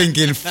now I'm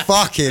thinking,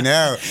 fucking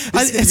hell.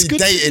 It's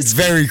dated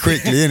very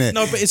quickly, isn't it?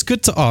 No, but it's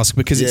good to ask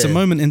because it's a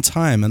moment in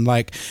time and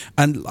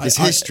it's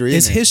history.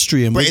 It's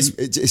history, and but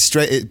it's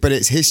straight. But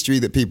it's history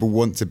that people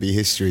want to be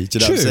history. Do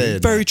you know what I'm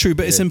saying? Very true.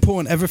 But it's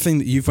important. Everything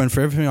that you've went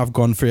through, everything I've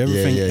gone through,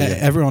 everything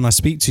everyone I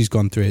speak to's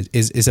gone through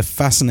is a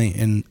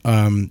fascinating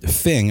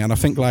thing. And I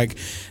think like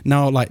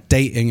now, like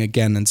dating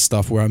again and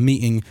stuff, where I'm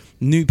meeting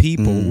new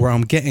people, where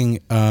I'm getting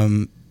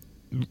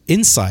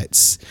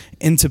insights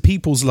into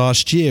people's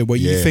last year, where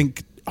you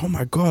think, oh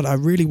my God, I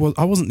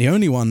wasn't the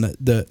only one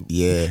that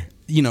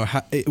you know,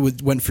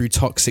 went through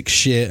toxic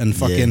shit and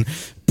fucking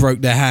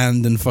broke their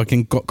hand and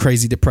fucking got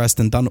crazy depressed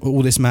and done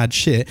all this mad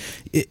shit.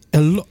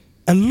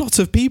 A lot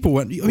of people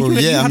went, you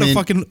had a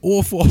fucking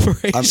awful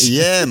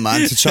operation.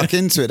 Man, to chuck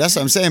into it. That's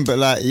what I'm saying. But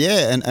like,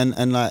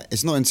 and like,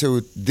 it's not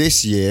until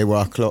this year where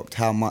I clocked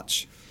how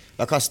much.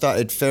 Like I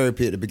started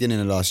therapy at the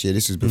beginning of last year.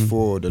 This was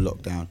before the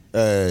lockdown.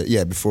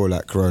 Before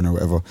like Corona or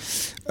whatever.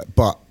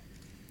 But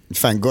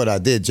thank God I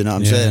did, you know what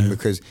I'm saying?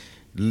 Because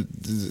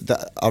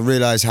I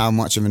realised how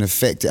much of an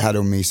effect it had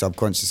on me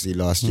subconsciously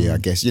last year, I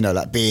guess. You know,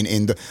 like being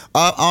indoors.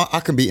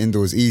 I can be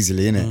indoors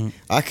easily, innit?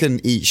 I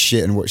can eat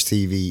shit and watch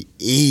TV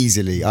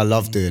easily. I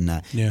love doing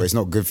that. Yeah. But it's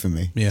not good for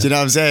me. Yeah. Do you know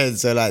what I'm saying?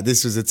 So like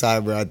this was a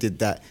time where I did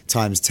that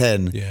times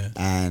 10. Yeah.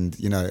 And,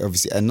 you know,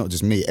 obviously, and not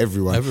just me,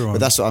 everyone. But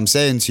that's what I'm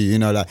saying to you, you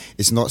know, like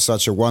it's not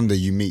such a wonder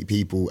you meet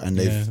people and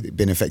they've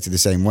been affected the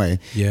same way.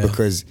 Yeah.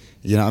 Because,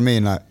 you know what I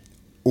mean? Like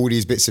all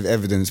these bits of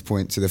evidence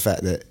point to the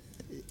fact that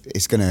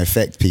it's going to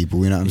affect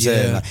people, you know what I'm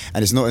saying? Like,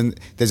 and it's not,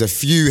 there's a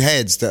few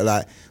heads that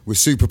like, we're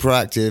super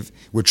proactive,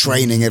 we're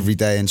training every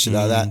day and shit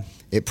like that.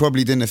 It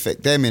probably didn't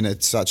affect them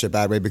in such a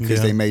bad way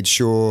because they made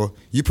sure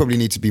you probably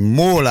need to be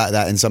more like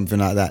that in something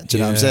like that, do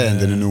you know what I'm saying,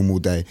 than a normal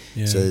day.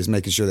 So it's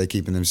making sure they're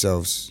keeping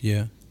themselves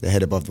their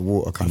head above the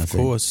water kind of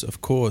thing.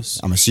 Of course.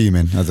 I'm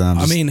assuming. I don't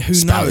know. I mean, who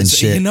knows?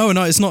 Shit. No,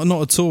 it's not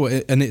at all.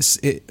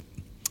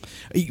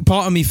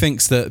 Part of me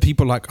thinks that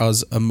people like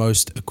us are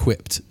most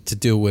equipped to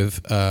deal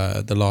with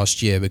the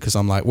last year because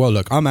I'm like, well,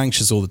 look, I'm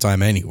anxious all the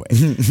time anyway.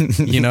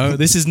 You know,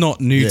 this is not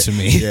new to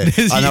me. Yeah.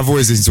 And I've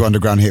always listened to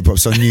underground hip hop,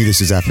 so I knew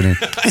this was happening.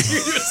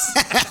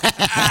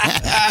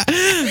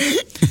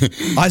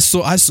 I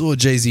saw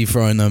Jay-Z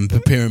throwing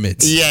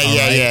pyramids.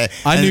 Yeah.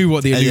 I knew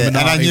what the Illuminati and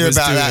I knew was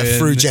about doing. that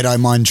through Jedi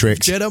mind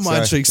tricks. Jedi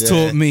mind tricks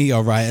taught me,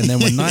 all right. And then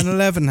when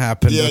 9/11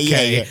 happened,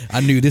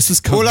 I knew this was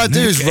coming. All I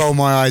do is roll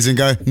my eyes and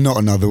go, not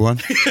another one.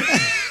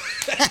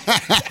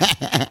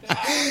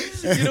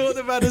 You know what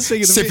the man is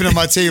thinking? Sipping on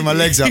my tea with my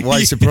legs up. Why are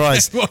you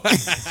surprised?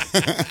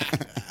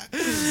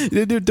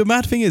 The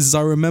mad thing is,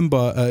 I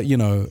remember,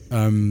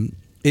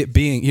 it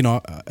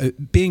being,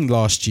 being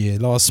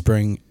last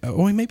spring,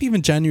 or maybe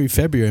even January,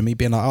 February, me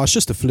being like, oh, it's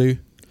just a flu.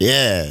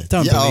 Yeah.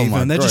 Don't believe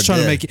them. They're just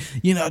trying to make it,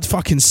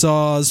 fucking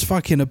SARS,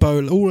 fucking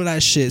Ebola, all of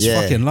that shit's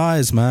fucking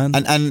lies, man.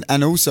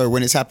 And also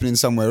when it's happening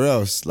somewhere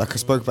else, like I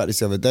spoke about this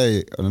the other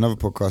day on another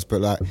podcast,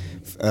 but like,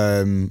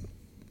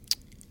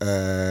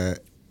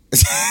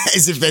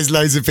 as if there's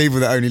loads of people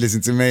that only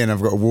listen to me and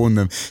I've got to warn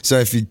them. So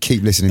if you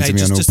keep listening to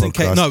me on all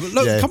podcasts. No, but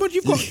look, come on,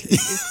 you've got...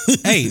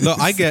 Hey, look,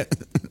 I get...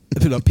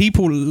 Look,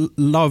 people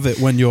love it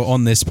when you're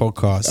on this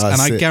podcast,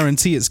 and I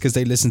guarantee it's because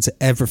they listen to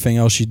everything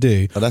else you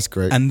do. Oh, that's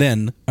great. And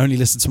then only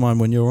listen to mine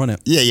when you're on it.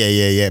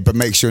 Yeah. But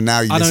make sure now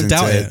you listen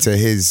to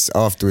his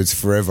afterwards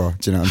forever.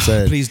 Do you know what I'm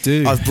saying? Please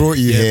do. I've brought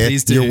you here.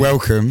 Please do. You're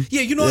welcome.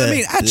 Yeah, you know what I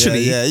mean?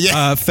 Actually,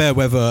 fair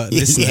weather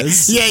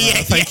listeners.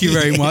 Thank you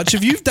very much.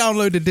 If you've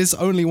downloaded this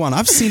only one,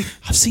 I've seen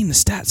the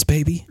stats,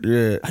 baby.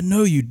 Yeah. I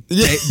know you,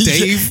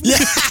 Dave. Yeah.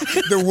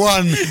 The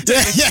one.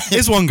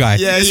 It's one guy.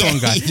 It's one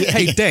guy.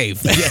 Hey,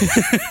 Dave.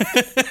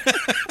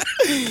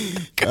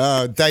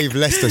 Dave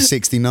Lester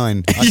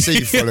 69. I see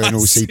you following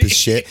all Seeper's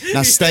shit.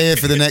 Now stay here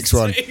for the next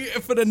one.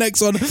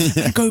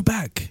 And go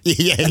back.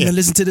 And then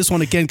listen to this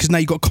one again because now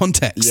you got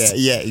context.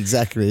 Yeah,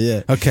 exactly.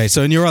 Yeah. Okay,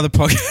 so in your other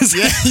podcast,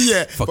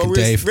 fucking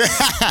Dave.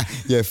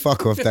 Yeah,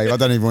 fuck off, Dave. I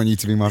don't even want you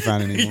to be my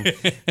fan anymore.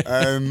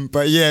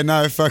 But yeah,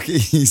 no, fuck.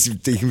 He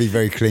can be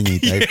very clingy,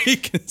 Dave.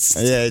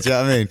 Yeah, do you know what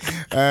I mean?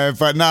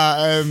 But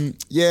nah,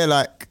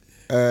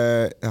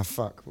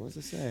 fuck. What was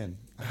I saying?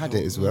 I had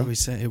it as well.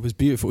 It was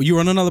beautiful. You were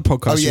on another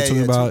podcast. You're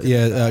talking about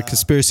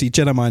conspiracy,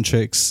 Jedi mind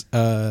tricks,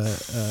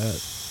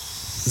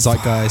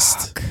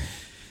 zeitgeist.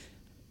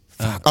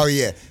 Fuck.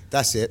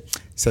 That's it.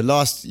 So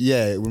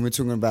when we're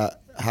talking about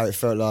how it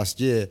felt last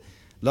year,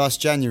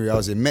 last January I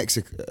was in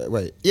Mexico.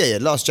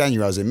 Last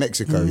January I was in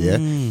Mexico.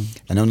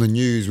 And on the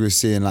news we were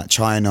seeing like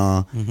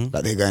China,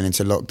 like they're going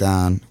into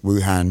lockdown,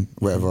 Wuhan,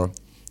 whatever,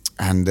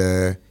 and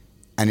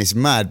and it's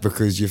mad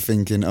because you're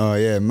thinking, oh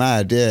yeah,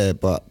 mad, yeah,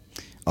 but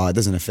it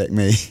doesn't affect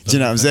me. Do you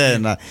know what I'm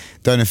saying? Like,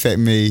 don't affect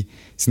me.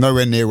 It's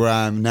nowhere near where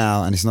I am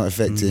now, and it's not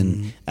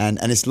affecting. And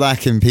it's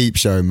like in Peep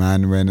Show,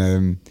 man,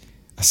 when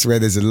I swear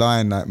there's a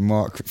line like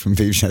Mark from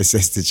Peep Show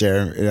says to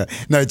Jeremy.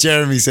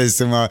 Jeremy says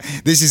to Mark,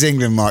 "This is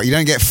England, Mark. You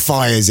don't get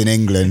fires in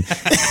England.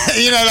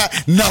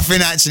 Like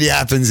nothing actually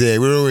happens here.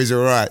 We're always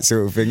all right,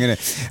 sort of thing,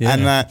 innit?" Yeah.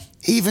 And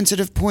even to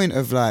the point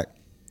of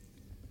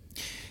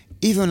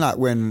even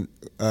when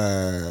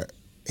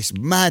it's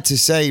mad to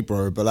say,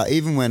 bro, but like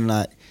even when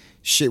like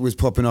shit was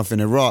popping off in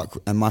Iraq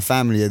and my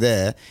family are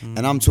there,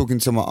 and I'm talking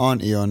to my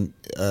auntie on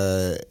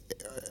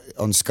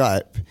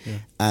Skype,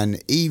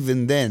 and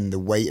even then the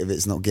weight of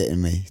it's not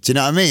getting me. Do you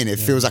know what I mean? It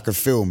feels like a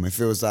film. It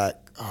feels like,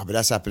 but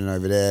that's happening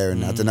over there,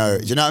 and I don't know.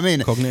 Do you know what I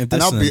mean? Cognitive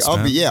dissonance,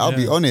 and I'll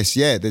be honest.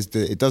 Yeah,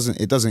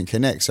 it doesn't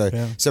connect.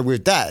 So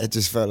with that, it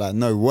just felt like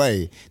no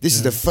way. This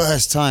is the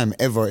first time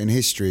ever in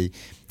history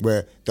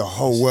where the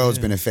whole world's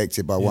been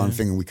affected by one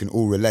thing and we can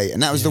all relate.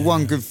 And that was the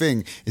one good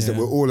thing, is that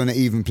we're all on an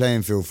even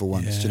playing field for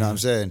once. Do you know what I'm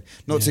saying?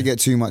 Not to get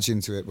too much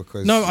into it,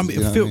 because no, I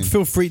mean,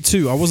 feel free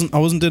to. I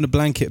wasn't doing a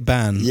blanket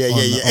ban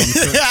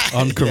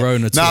on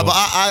Corona tour. No, but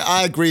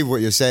I agree with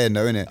what you're saying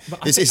though, innit?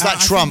 It's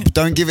like Trump,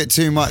 don't give it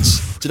too much.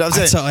 Do you know what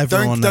I'm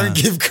saying? Don't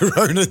give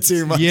Corona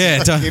too much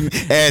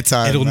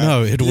airtime. It'll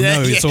know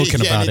you're talking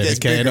about it,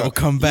 okay? And it'll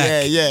come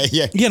back.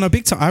 Yeah, no,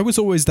 big time. I was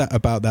always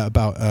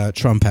about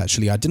Trump,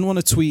 actually. I didn't want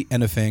to tweet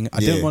anything.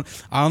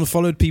 I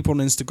unfollowed people on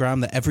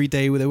Instagram that every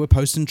day they were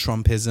posting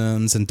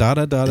Trumpisms and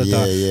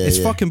It's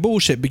fucking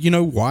bullshit. But you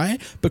know why?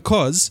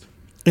 Because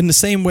in the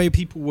same way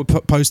people were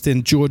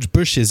posting George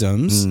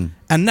Bushisms,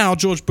 and now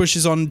George Bush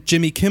is on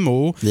Jimmy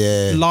Kimmel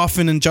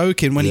laughing and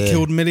joking when he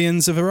killed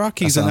millions of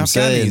Iraqis and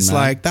Afghanis.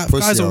 Like, that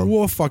guy's a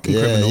war fucking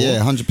criminal.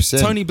 Yeah,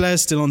 100%. Tony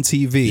Blair's still on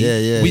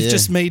TV. We've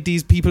just made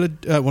these people,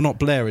 not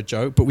Blair a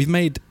joke, but we've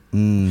made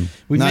made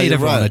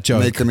everyone a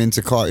joke. Make them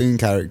into cartoon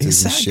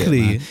characters and shit,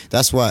 man.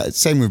 That's why.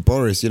 Same with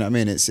Boris. You know what I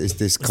mean? It's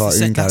this cartoon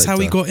character. That's how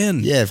he got in.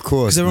 Yeah, of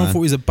course. Because everyone thought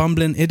he was a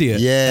bumbling idiot.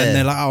 Yeah, and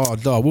they're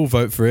like, "Oh, we'll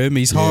vote for him.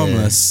 He's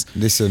harmless."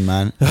 Listen,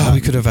 man.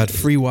 We could have had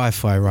free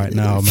Wi-Fi right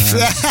now, man.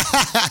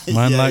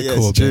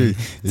 Corbyn.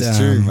 It's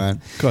true, man.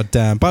 God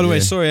damn. By the way,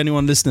 sorry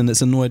anyone listening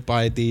that's annoyed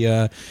by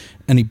the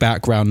any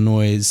background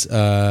noise.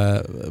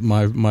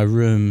 My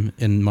room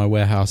in my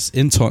warehouse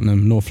in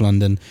Tottenham, North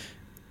London,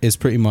 is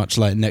pretty much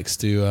like next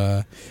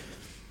to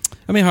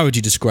I mean, how would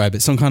you describe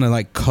it? Some kind of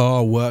like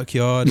car work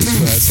yard.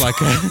 It's like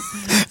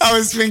I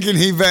was thinking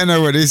he better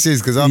know what this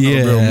is, because I'm not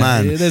a real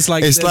man.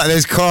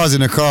 There's cars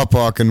in a car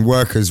park and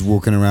workers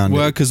walking around.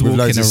 With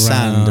loads of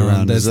sand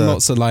around. There's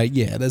lots of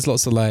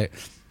like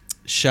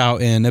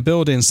shouting. They're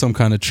building some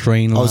kind of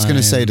train line. I was going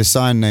to say the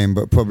sign name,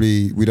 but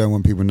probably we don't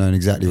want people knowing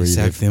exactly where you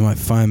live. They might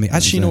find me.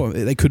 Actually, you know what?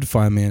 They could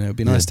find me, and it would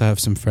be nice to have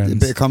some friends. A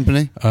bit of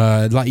company?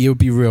 Like, it would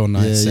be real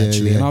nice,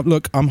 actually. Yeah.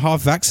 And I'm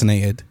half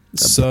vaccinated.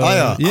 So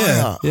half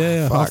vaccinated.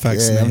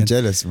 Yeah, I'm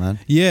jealous, man.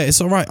 Yeah,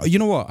 it's all right. You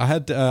know what?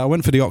 I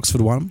went for the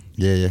Oxford one.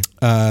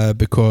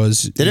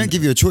 Because they don't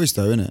give you a choice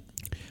though, innit?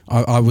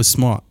 I was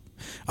smart.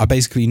 I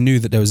basically knew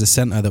that there was a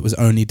centre that was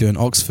only doing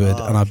Oxford,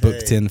 and I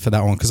booked in for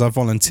that one because I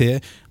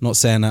volunteer. Not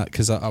saying that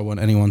because I want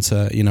anyone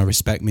to,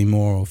 respect me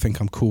more or think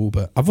I'm cool,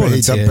 but I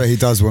volunteer. But he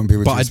does want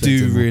people to respect him.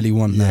 But I do really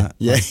want that,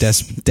 like,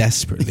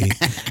 desperately.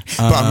 But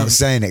I'm not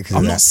saying it.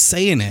 I'm not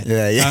saying it.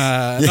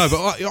 No,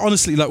 but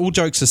honestly, like, all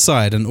jokes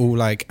aside and all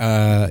like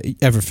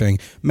everything,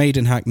 Made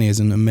in Hackney is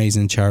an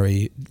amazing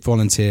charity.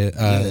 Volunteer.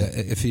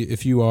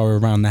 If you are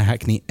around the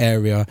Hackney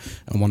area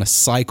and want to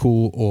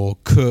cycle or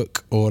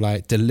cook or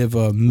like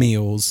deliver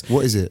meals.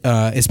 What is it?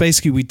 It's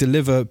basically we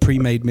deliver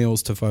pre-made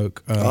meals to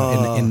folk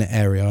in the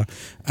area,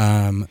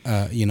 and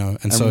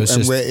so it's just.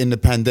 And we're in the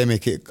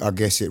pandemic.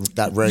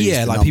 That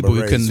raised like people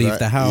who couldn't leave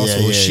the house,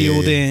 or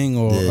shielding,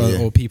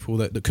 or people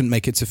that couldn't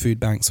make it to food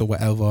banks or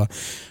whatever.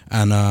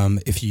 And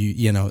if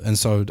and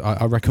so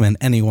I recommend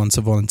anyone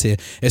to volunteer,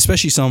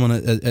 especially someone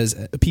as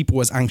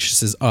people as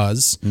anxious as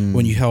us.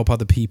 When you help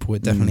other people,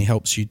 it definitely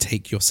helps you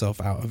take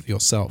yourself out of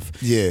yourself.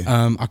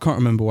 I can't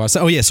remember why I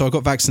said. So I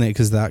got vaccinated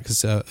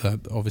because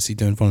obviously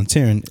doing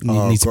volunteering,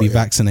 you need to be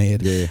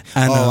vaccinated.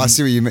 And, I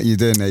see what you're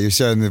doing there. You're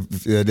showing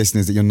the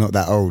listeners that you're not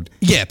that old.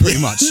 Yeah,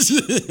 pretty much.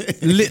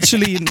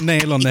 Literally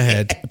nail on the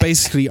head.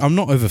 Basically, I'm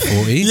not over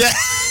 40. Yeah.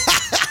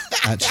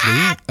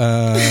 Actually,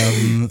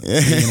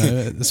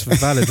 it's for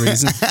valid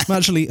reasons. I'm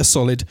actually a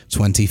solid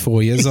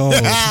 24 years old.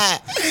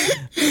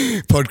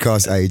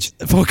 Podcast age.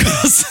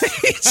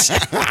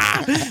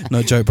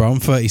 No joke, bro. I'm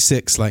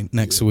 36 like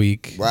next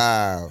week.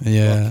 Wow.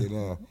 Yeah.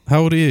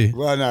 How old are you?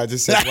 Well, no, I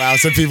just said wow,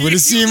 so people would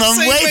assume I'm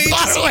way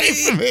far away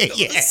from it.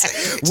 Yeah.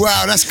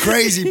 Wow, that's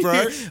crazy,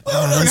 bro.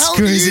 That's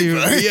crazy, you,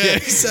 bro. Yeah,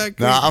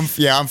 exactly. No, I'm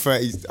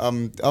 30.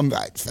 I'm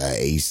like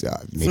 30s,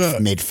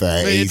 mid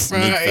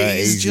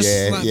 30s.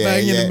 Just like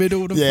bang in the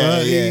middle of the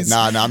 30s. No,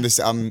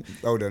 I'm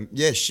hold on.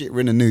 Yeah, shit, we're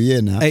in a new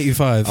year now.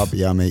 85.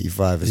 I'm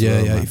 85 as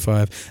well. Yeah,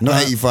 85.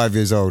 Not 85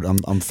 years old.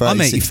 I'm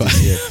 36. I'm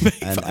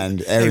 85.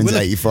 And Aaron's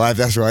 85.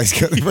 That's why he's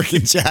got the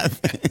freaking jab.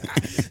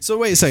 So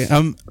wait a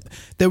second.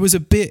 there was a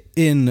bit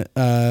in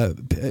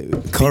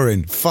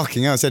Corin.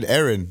 Fucking hell, I said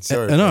Erin.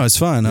 Sorry. No, it's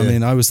fine. I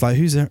mean, I was like,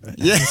 who's Erin?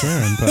 Yeah. Who's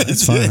Erin? But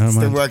it's fine. I don't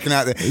Still mind. working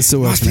out there. It's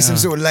still Must working be some out.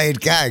 sort of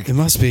layered gag. It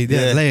must be,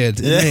 layered.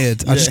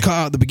 Layered. I just cut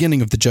out the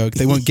beginning of the joke.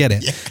 They won't get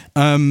it.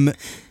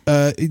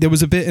 There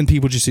was a bit in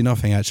People Just Do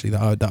Nothing actually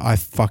that I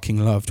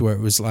fucking loved, where it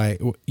was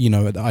like, you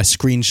know, I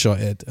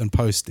screenshotted and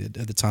posted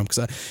at the time because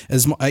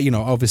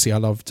obviously I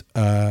loved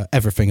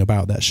everything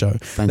about that show.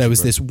 There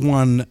was this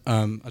one.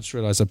 I just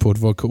realised I poured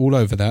vodka all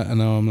over that, and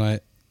now I'm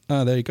like,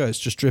 oh, there you go. It's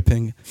just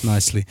dripping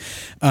nicely.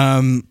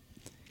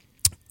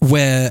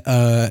 Where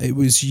it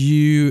was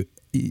you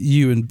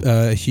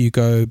and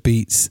Hugo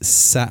Beats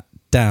sat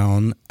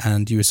down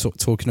and you were sort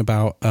of talking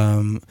about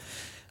I'm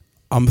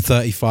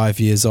 35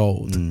 years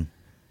old.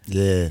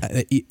 Yeah.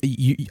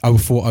 I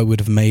thought I would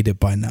have made it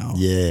by now.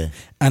 Yeah.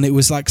 And it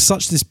was like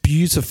such this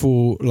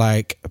beautiful,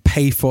 like,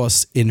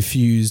 pathos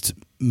infused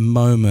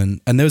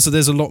moment. And there's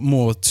a lot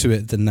more to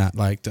it than that.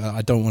 Like,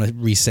 I don't want to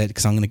reset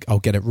because I'll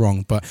get it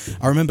wrong. But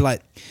I remember,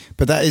 like,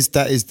 but that is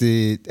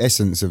the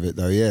essence of it,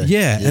 though. Yeah.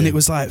 Yeah. And it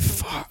was like,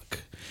 fuck.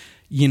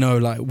 You know,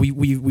 like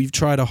we've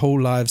tried our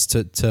whole lives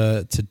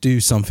to do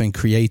something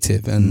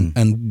creative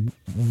and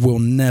we'll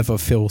never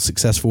feel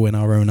successful in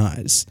our own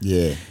eyes.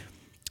 Yeah.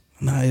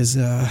 And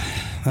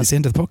that's the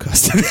end of the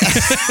podcast.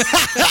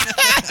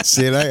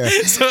 See you later.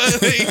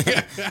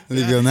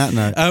 Leave you on that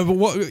note. But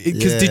what?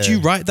 Because did you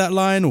write that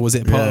line, or was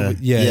it part of it?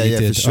 Yeah, you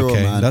did. For sure,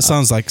 okay, man. that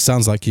sounds like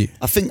you.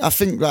 I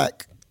think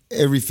like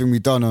everything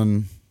we've done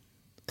on. I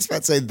was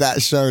about to say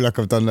that show, like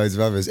I've done loads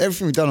of others.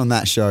 Everything we've done on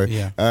that show.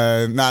 Yeah.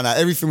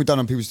 Everything we've done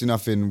on People Do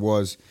Nothing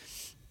was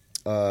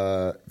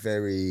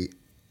very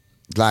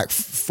like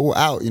thought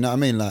out. You know what I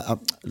mean? Like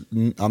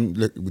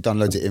look, we've done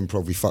loads of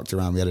improv. We fucked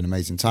around. We had an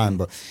amazing time.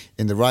 But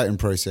in the writing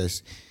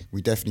process,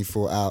 we definitely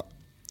thought out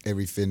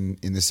everything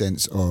in the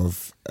sense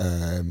of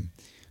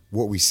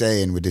what we're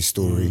saying with this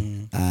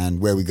story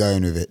and where we're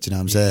going with it. Do you know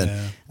what I'm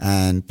saying?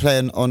 And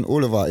playing on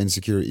all of our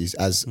insecurities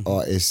as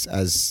artists,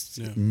 as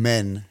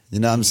men. You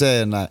know what I'm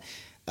saying? Like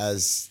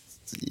as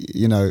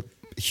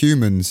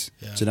humans.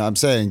 Do you know what I'm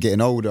saying?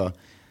 Getting older.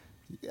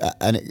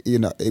 And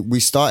we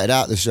started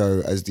out the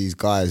show as these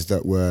guys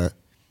that were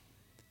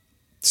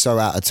so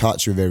out of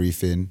touch with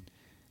everything,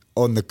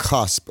 on the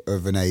cusp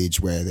of an age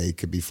where they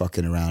could be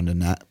fucking around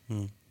and that.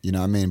 You know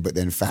what I mean? But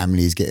then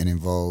families getting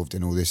involved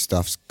and all this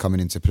stuff's coming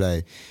into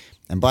play.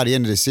 And by the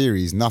end of the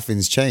series,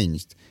 nothing's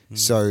changed.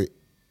 So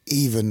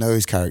even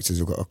those characters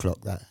have got to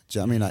clock that. Do you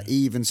know what I mean? Like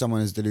even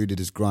someone as deluded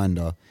as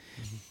Grindr,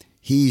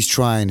 he's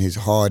trying his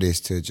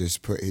hardest to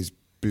just put his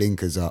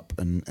blinkers up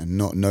and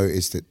not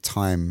notice that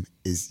time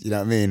is, you know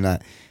what I mean?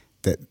 Like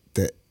that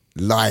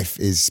life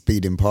is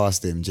speeding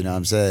past him. Do you know what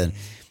I'm saying?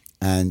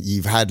 And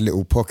you've had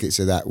little pockets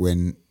of that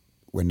when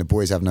the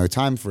boys have no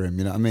time for him,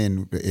 you know what I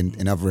mean?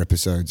 In other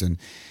episodes, and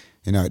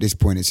at this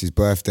point it's his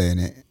birthday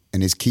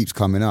and it keeps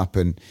coming up,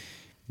 and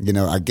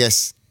I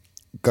guess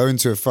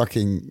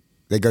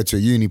they go to a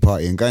uni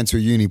party, and going to a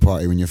uni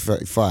party when you're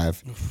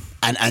 35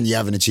 and you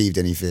haven't achieved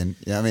anything,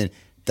 you know what I mean?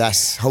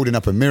 That's holding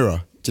up a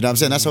mirror. Do you know what I'm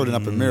saying? That's holding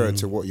up a mirror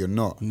to what you're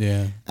not.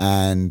 Yeah.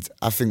 And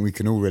I think we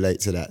can all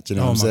relate to that. Do you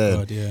know what I'm saying?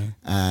 God, yeah.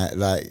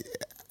 Like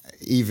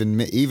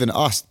even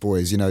us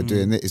boys,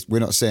 doing this, we're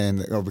not saying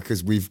that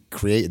because we've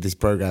created this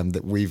program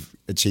that we've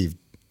achieved.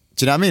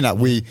 Do you know what I mean? Like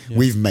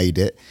we've made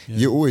it. Yeah.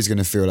 You're always going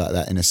to feel like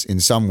that in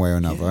some way or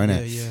another,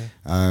 innit? Yeah.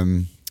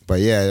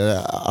 But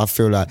yeah, I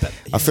feel like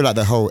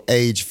the whole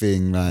age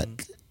thing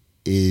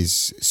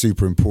is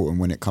super important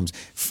when it comes.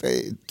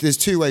 There's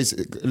two ways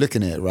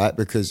looking at it, right?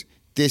 Because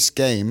this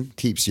game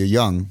keeps you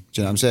young. Do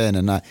you know what I'm saying?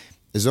 And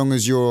as long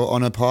as you're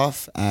on a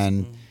path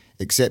and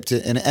accept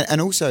it,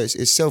 and also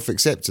it's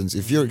self-acceptance.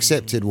 If you're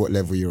accepted what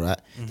level you're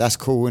at, that's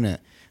cool, isn't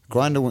it?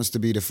 Grindr wanted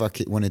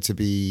to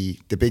be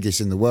the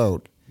biggest in the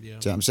world. Yeah. Do you know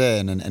what I'm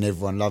saying? And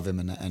everyone love him,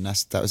 and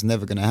that was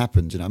never going to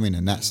happen. Do you know what I mean?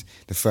 And that's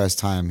the first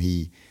time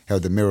he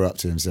held the mirror up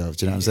to himself.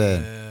 Do you know what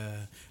I'm saying?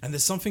 And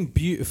there's something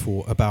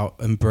beautiful about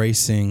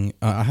embracing.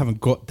 I haven't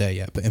got there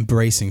yet, but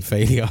embracing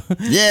failure.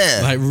 Yeah,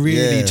 like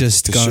really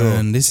just going.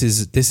 Sure. This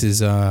is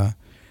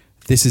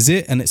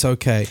it, and it's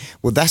okay.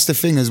 Well, that's the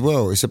thing as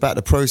well. It's about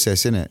the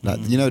process, isn't it?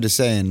 Like the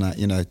saying,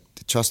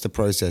 trust the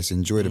process,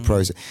 enjoy the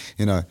process.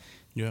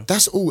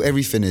 That's all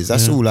everything is.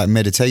 That's all like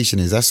meditation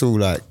is. That's all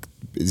like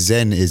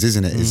Zen is,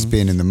 isn't it? It's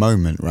being in the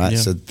moment, right? Yeah.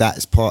 So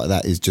that's part of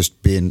that is just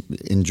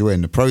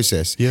enjoying the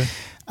process. Yeah,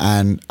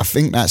 and I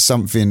think that's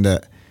something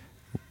that.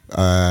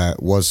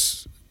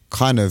 Was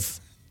kind of,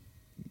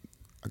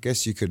 I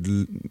guess you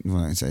can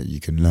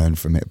learn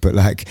from it, but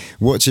like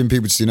watching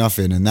People Just Do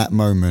Nothing in that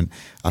moment,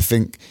 I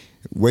think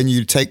when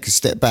you take a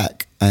step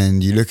back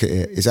and you look at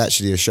it, it's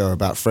actually a show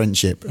about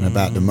friendship and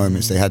about the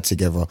moments they had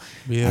together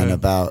and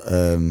about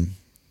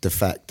the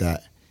fact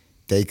that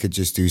they could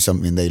just do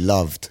something they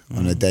loved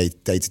on a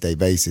day-to-day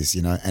basis,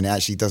 and it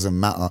actually doesn't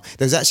matter.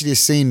 There's actually a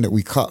scene that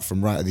we cut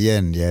from right at the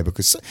end,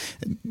 because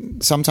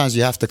sometimes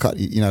you have to cut,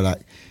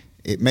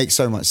 it makes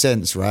so much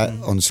sense, right,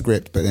 on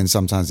script, but then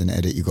sometimes in the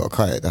edit you got to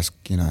cut it. That's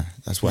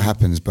what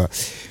happens. But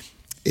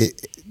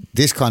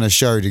this kind of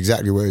showed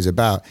exactly what it was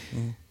about.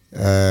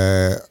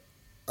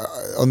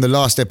 on the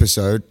last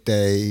episode,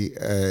 they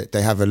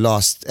have a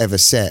last ever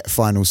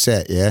final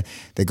set. Yeah,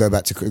 they go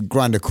back to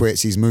Grinder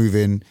quits. He's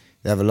moving.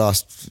 They have a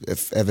last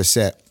ever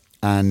set,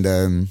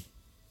 and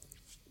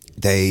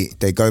they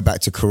go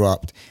back to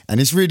Corrupt, and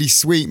it's really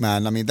sweet,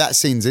 man. I mean, that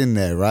scene's in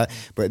there, right?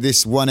 But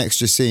this one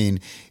extra scene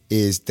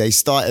is they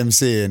start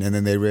MCing, and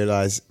then they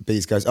realise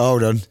Beats goes, oh,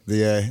 hold on,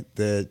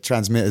 the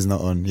transmitter's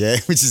not on, yeah,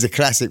 which is a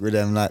classic with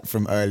them, like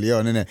from early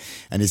on, isn't it?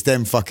 And it's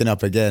them fucking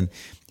up again,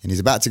 and he's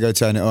about to go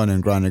turn it on,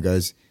 and Grinder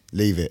goes,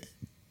 leave it.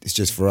 It's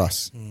just for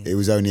us. It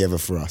was only ever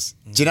for us.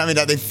 Do you know what I mean?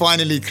 Like they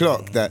finally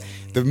clocked that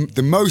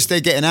the most they're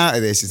getting out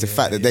of this is the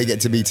fact that they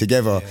get to be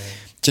together.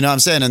 Do you know what I'm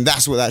saying? And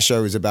that's what that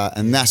show is about.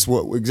 And that's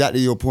what,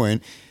 exactly your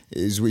point,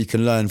 is what you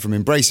can learn from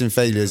embracing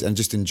failures and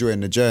just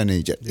enjoying the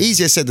journey.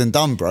 Easier said than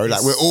done, bro.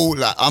 Like we're all,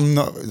 like I'm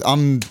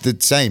the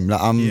same.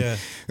 Like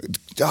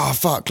oh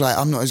fuck, like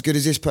I'm not as good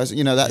as this person.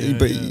 You know that,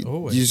 but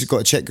you just got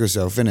to check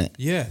yourself, innit?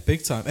 Yeah,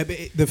 big time.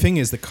 The thing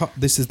is, the cup.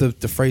 This is the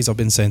phrase I've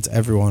been saying to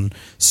everyone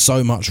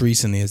so much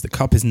recently: is the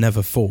cup is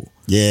never full.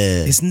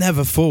 Yeah, it's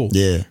never full.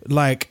 Yeah,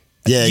 like.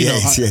 Yeah,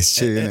 it's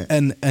true,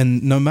 isn't it?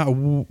 And no matter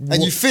what,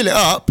 and you fill it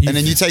up, and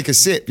then you take a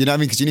sip. You know what I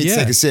mean? Because you need to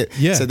take a sip.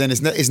 Yeah. So then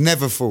it's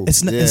never full.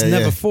 It's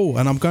never full.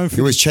 And I'm going through.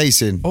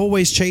 You're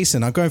always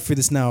chasing. I'm going through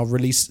this now.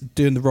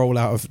 Doing the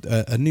rollout of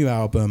a new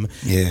album.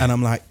 Yeah. And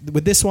I'm like,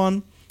 with this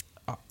one,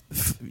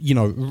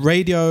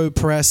 radio,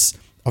 press.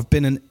 I've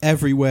been in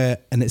everywhere,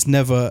 and it's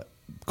never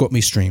got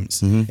me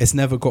streams. It's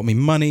never got me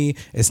money.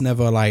 It's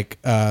never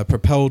like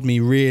propelled me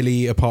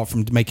really, apart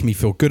from making me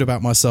feel good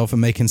about myself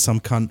and making some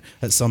cunt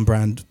at some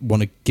brand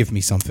want to give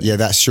me something. Yeah,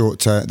 that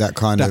short term, that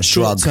kind of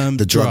drug,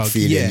 the drug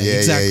feeling. Yeah,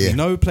 exactly. Yeah.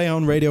 No play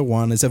on Radio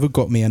 1 has ever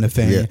got me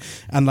anything. Yeah.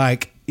 And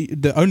like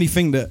the only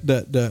thing that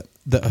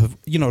have,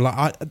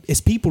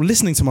 it's people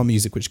listening to my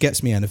music which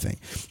gets me anything.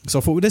 So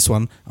I thought with this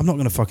one, I'm not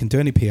going to fucking do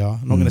any PR.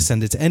 I'm not going to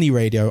send it to any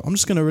radio. I'm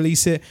just going to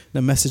release it,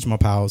 then message my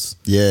pals.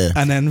 Yeah.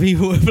 And then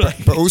people will be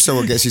like... But also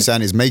what gets you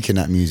saying is making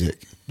that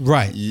music.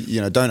 Right.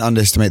 You know, don't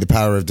underestimate the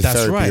power of the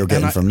therapy you're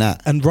getting from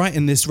that. And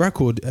writing this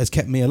record has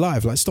kept me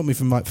alive. Like, stopped me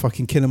from like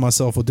fucking killing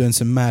myself or doing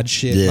some mad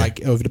shit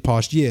like over the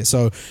past year.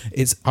 So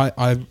it's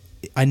I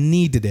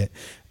needed it.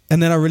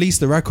 And then I released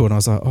the record and I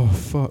was like, oh,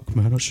 fuck,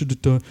 man, I should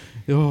have done...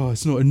 Oh,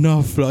 it's not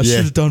enough. Like, I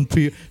should have done...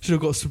 Should have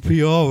got some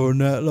PR on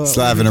that. Like, it's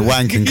like having a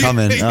wank and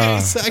coming. Oh.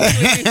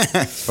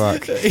 Exactly.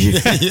 Fuck.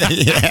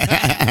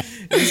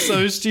 It's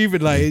so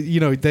stupid. Like,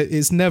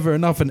 it's never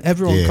enough. And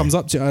everyone comes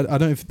up to you. I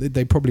don't know if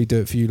they probably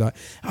do it for you. Like,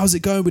 how's it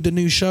going with the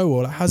new show?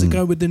 Or like, how's it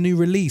going with the new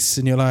release?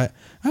 And you're like,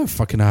 I don't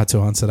fucking know how to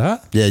answer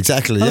that. Yeah,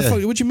 exactly.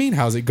 What do you mean,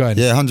 how's it going?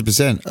 Yeah,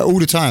 100%. All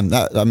the time.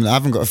 I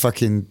haven't got a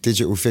fucking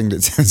digital thing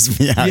that tells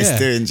me how it's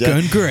doing.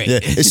 Going great. Yeah.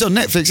 It's on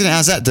Netflix, isn't it?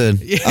 How's that doing?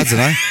 I don't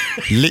know.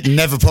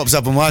 Never pops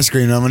up on my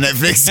screen when I'm on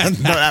Netflix.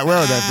 Not that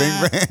well,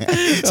 I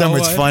think.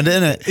 Somewhere to find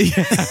it, innit?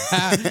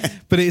 Yeah.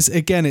 But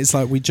it's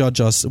like we judge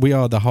us. We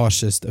are the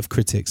harshest of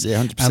critics.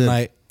 Yeah, 100%. And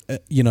like,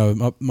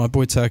 my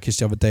boy Turkish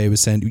the other day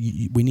was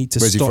saying we need to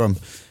Where's stop. Where's he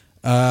from?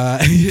 I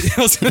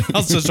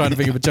was just trying to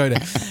think of a joke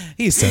there.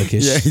 He's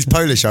Turkish. Yeah, he's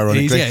Polish,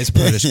 ironically. He's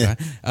Polish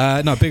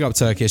guy. No, big up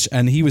Turkish.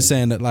 And he was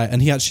saying that, like,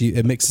 and he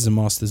actually mixes and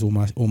masters all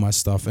my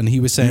stuff. And he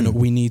was saying that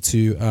we need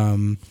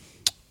to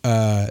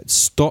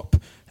stop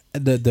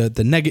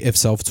the negative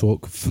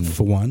self-talk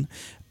for one.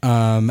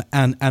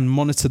 And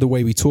monitor the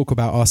way we talk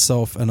about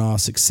ourselves and our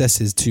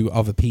successes to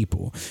other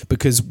people,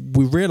 because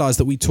we realize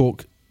that we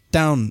talk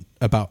down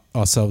about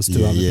ourselves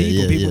to other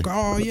people. People go,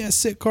 oh yeah,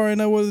 sick, Corey,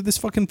 this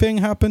fucking thing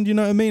happened, you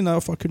know what I mean?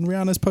 Like, fucking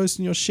Rihanna's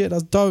posting your shit,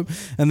 that's dope.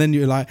 And then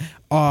you're like,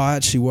 oh,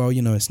 actually, well,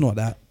 it's not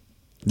that.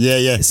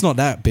 Yeah. It's not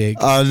that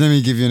big. Let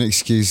me give you an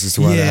excuse as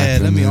to why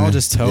that happened. I'll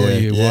just tell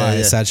you why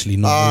it's actually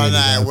not really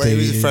that big. He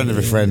was a friend of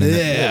a friend.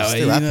 Yeah, it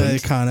still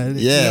happened. Kind of.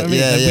 Yeah,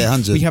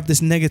 100. We have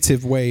this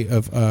negative way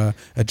of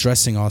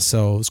addressing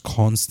ourselves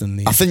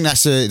constantly. I think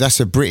that's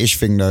a British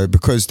thing though,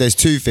 because there's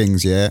two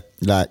things,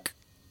 like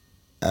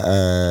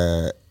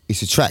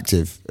it's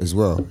attractive as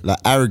well. Like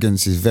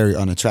arrogance is very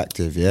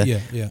unattractive,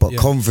 but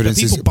confidence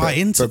but people is buy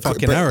into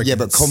fucking arrogance. Yeah,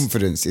 but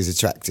confidence is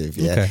attractive,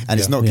 Okay. And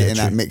it's not getting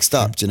that mixed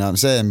up. Do you know what I'm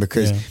saying?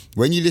 Because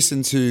when you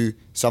listen to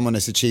someone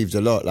that's achieved a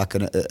lot, like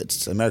an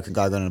American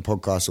guy going on a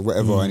podcast or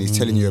whatever, and he's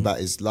telling you about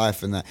his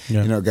life and that,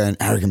 you're not going,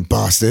 arrogant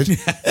bastard.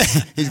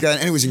 He's going,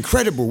 and it was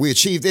incredible. We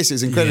achieved this. It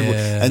was incredible.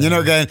 Yeah. And you're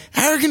not going,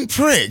 arrogant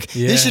prick.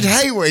 You should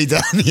hate what he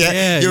done.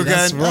 You're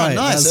going, right. Oh,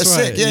 nice. That's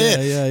sick.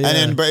 Yeah. And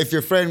then, but if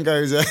your friend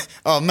goes,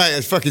 oh mate,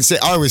 it's fucking sick.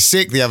 I was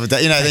sick the other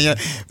day. Then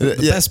the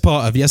best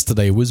part of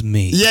yesterday was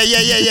me. Yeah.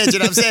 Do you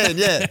know what I'm saying?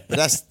 Yeah. But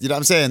that's, you know what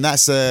I'm saying?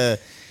 That's,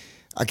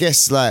 I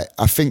guess, like,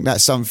 I think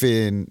that's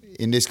something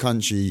in this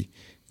country.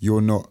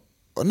 You're not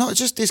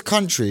just this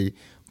country,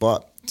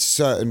 but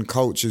certain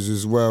cultures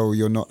as well.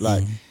 You're not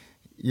like,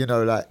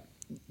 like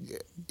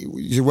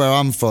where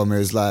I'm from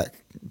is like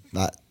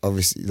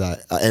obviously like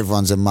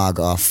everyone's a mug.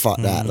 Oh, fuck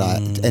that.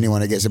 Like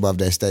anyone that gets above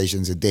their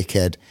station's a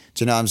dickhead.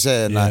 Do you know what I'm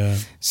saying? Yeah. Like,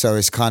 so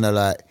it's kind of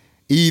like,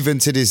 even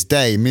to this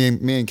day, me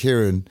and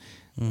Kieran,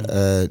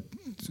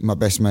 my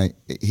best mate,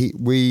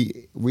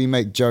 we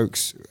make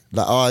jokes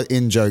like our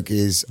in-joke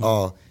is,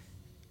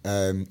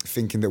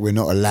 thinking that we're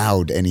not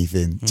allowed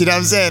anything. Do you know what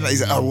I'm saying? Like,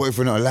 he's like, oh, what if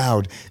we're not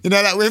allowed? You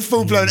know, like we're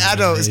full-blown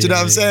adults. Do you know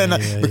what I'm saying?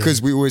 Like,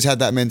 because we always had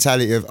that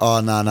mentality of,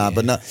 oh, no,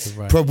 but no,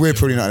 we're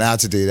probably not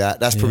allowed to do that.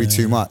 That's probably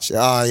too much.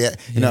 Oh, yeah.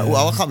 You know,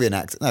 well, I can't be an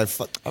actor. No,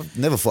 fuck, I've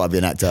never thought I'd be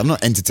an actor. I'm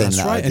not entertaining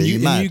that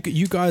idea. And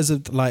you guys are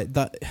like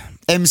that.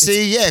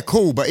 MC, yeah,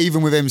 cool. But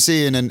even with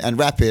MCing and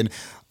rapping,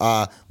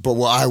 but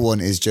what I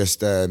want is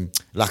just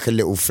like a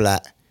little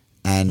flat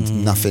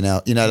and nothing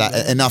else. You know, like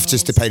enough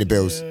just to pay the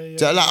bills.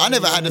 So, like, I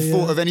never had a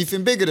thought of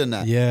anything bigger than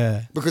that.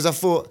 Yeah. Because I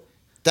thought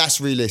that's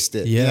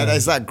realistic. Yeah. You know,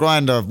 there's that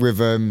grinder with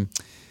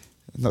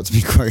not to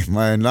be quoting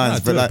my own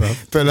lines, but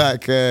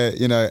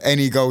you know,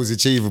 any goal is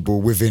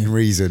achievable within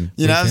reason.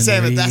 You know what I'm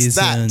saying? But that's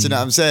that. Do you know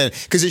what I'm saying?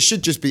 Because it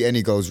should just be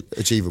any goals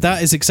achievable.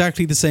 That is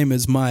exactly the same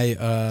as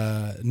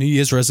my New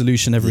Year's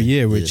resolution every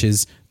year, which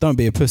is don't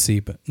be a pussy,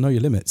 but know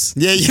your limits.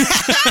 Yeah.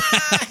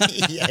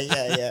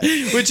 Yeah.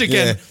 Which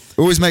again,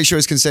 always make sure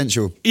it's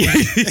consensual.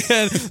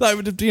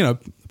 Like, you know,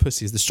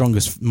 pussy is the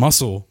strongest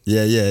muscle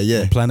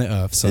on planet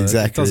Earth, so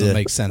it doesn't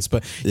make sense.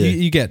 But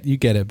you get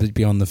it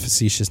beyond the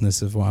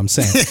facetiousness of what I'm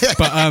saying.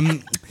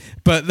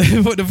 But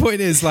the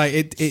point is, like,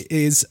 it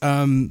is,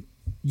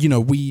 you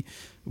know, we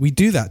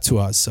do that to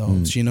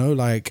ourselves. You know,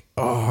 like,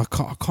 oh,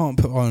 I can't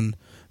put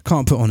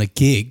on a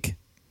gig.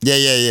 Yeah.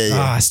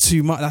 It's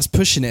too much. That's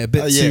pushing it a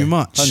bit too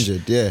much.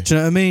 100, yeah. Do you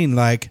know what I mean?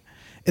 Like,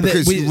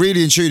 because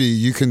really and truly,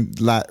 you can,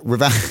 like,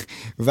 without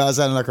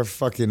sounding like a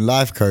fucking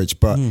life coach,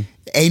 but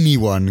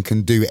anyone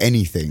can do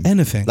anything.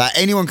 Anything. Like,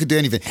 anyone can do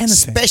anything.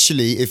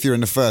 Especially if you're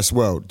in the first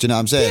world. Do you know what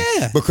I'm saying?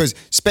 Yeah. Because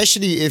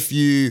especially if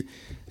you're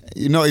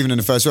not even in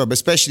the first world, but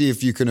especially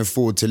if you can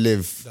afford to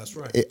live. That's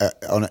right.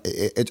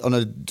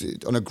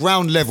 On a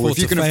ground level, if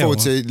you can afford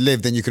to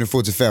live, then you can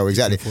afford to fail.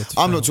 Exactly.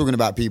 I'm not talking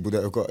about people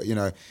that have got, you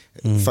know,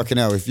 fucking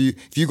hell. If you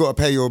got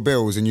to pay your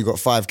bills and you got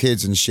 5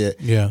 kids and shit,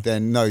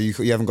 then no, you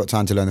haven't got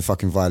time to learn the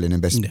fucking violin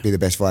and be the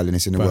best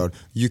violinist in the world.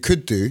 You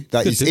could do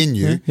that. It's in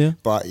you,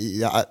 but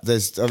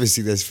there's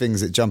things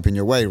that jump in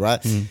your way,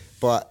 right?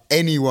 But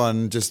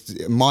anyone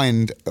just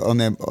mind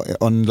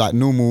on like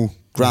normal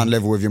ground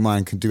level of your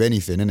mind can do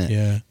anything, innit?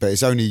 Yeah. But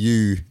it's only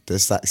you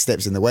that's like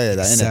steps in the way of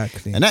that,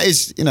 exactly. innit? And that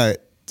is, you know,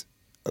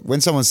 when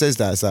someone says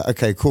that, it's like,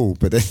 okay, cool,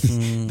 but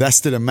then that's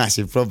still a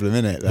massive problem,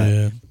 innit?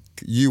 Like,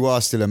 you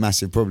are still a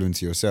massive problem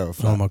to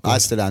yourself. Like, oh my God. I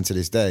still am to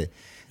this day.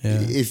 Yeah.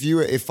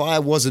 If I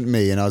wasn't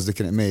me and I was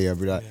looking at me, I'd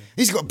be like,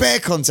 he's got bare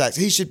contacts,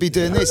 he should be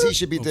doing this, he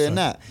should be doing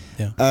that.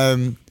 Yeah.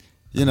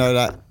 You know,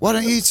 like, why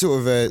don't you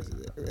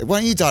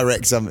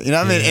direct something? You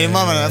know what I mean? In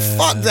my mind, I'm like,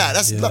 fuck that.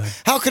 That's like,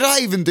 how could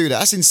I even do that?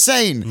 That's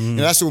insane. You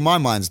know, that's all my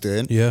mind's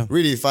doing. Yeah.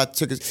 Really, if I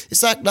took it,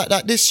 it's like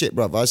this shit,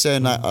 brother. I was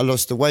saying, like, I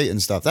lost the weight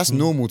and stuff. That's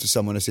normal to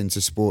someone that's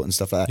into sport and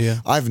stuff like that. Yeah.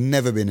 I've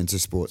never been into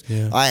sports.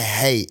 Yeah. I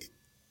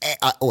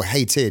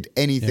hated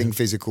anything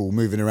physical,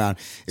 moving around.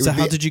 So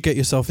how did you get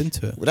yourself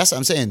into it? Well, that's what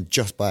I'm saying.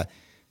 Just by,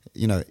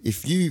 you know,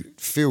 if you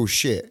feel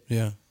shit,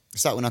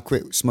 it's like when I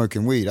quit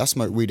smoking weed. I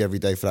smoked weed every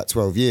day for like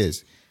 12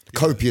 years.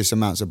 Copious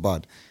amounts of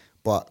bud.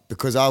 But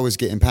because I was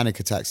getting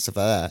panic attacks and stuff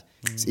like that,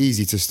 it's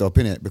easy to stop,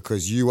 innit?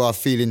 Because you are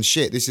feeling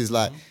shit. This is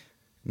like,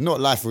 not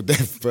life or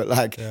death, but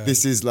like,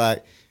 this is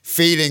like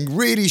feeling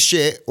really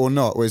shit or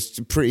not. Well, it's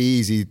pretty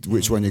easy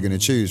which one you're going to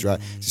choose, right?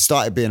 So it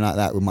started being like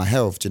that with my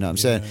health, do you know what I'm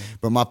saying?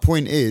 But my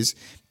point is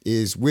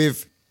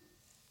with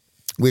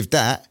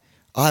that,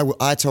 I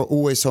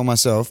always told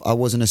myself I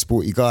wasn't a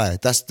sporty guy.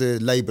 That's the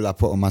label I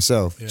put on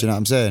myself, do you know what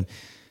I'm saying?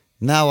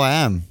 Now I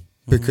am.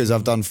 Because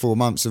I've done 4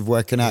 months of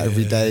working out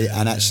every day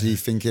and actually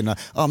thinking, like,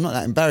 oh, I'm not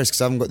that embarrassed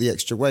because I haven't got the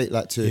extra weight,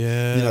 like to,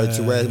 you know,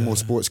 to wear more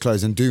sports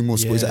clothes and do more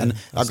sports. And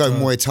I go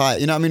Muay Thai,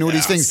 you know what I mean? All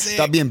these things that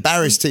I'd be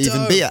embarrassed to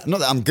even be at.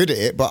 Not that I'm good at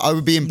it, but I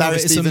would be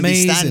embarrassed to even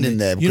be standing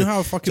there. You know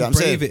how fucking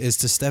brave it is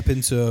to step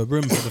into a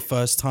room for the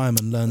first time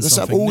and learn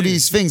something all new.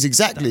 These things,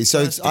 exactly.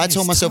 So I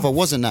told myself I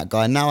wasn't that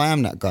guy. Now I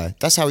am that guy.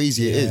 That's how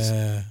easy it is.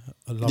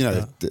 I love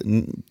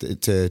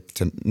that.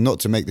 To not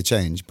to make the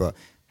change, but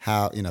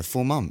how, you know,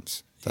 4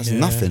 months. That's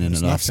nothing in a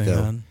life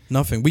scale. Man.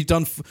 Nothing. We've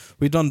done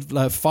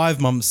like 5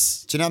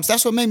 months. Do you know what I'm saying?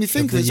 That's what made me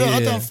think of it.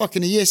 I've done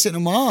fucking a year sitting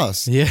on my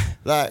ass. Yeah.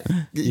 Like, do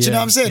you know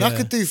what I'm saying? I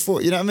could do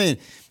 4, you know what I mean?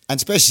 And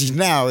especially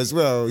now as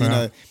well, you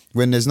know,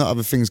 when there's not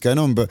other things going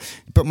on. But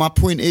my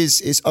point is,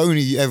 it's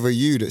only ever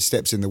you that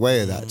steps in the way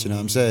of that. Do you know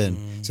what I'm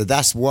saying? So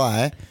that's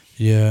why,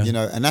 you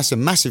know, and that's a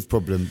massive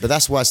problem. But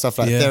that's why stuff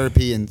like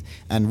therapy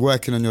and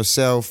working on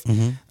yourself,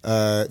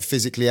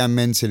 physically and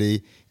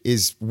mentally,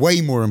 is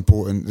way more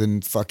important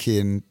than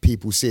fucking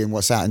people seeing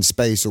what's out in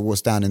space or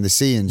what's down in the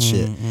sea and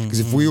shit. Because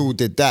if we all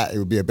did that, it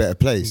would be a better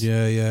place.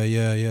 Yeah. Do you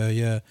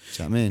know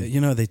what I mean? You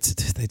know, they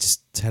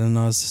just telling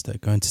us they're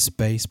going to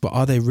space, but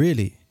are they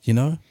really? You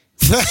know,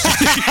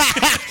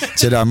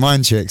 Jedi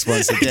mind tricks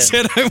once again.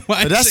 Jedi mind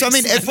But that's what I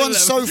mean. tricks. Everyone's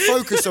so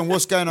focused on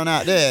what's going on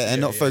out there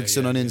and not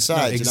focusing on inside.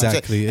 No, you know what I'm saying?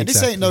 exactly, And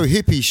this ain't no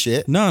hippie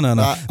shit. No.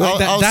 Like,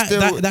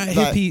 That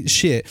hippie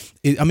shit.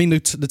 I mean, the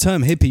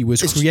term hippie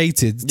was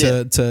created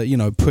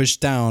to push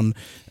down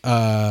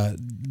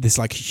this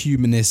like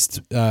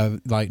humanist,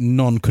 like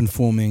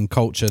non-conforming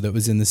culture that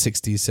was in the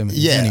 60s, 70s.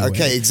 Yeah, anyway.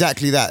 okay,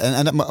 exactly that.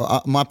 And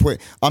my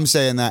point, I'm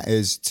saying that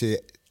is to,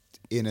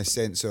 in a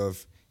sense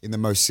of, in the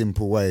most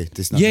simple way.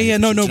 What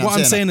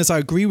I'm saying is I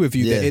agree with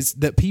you that it's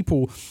that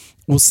people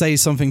will say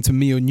something to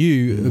me and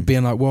you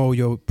being like, well,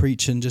 you're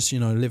preaching just,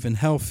 living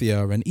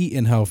healthier and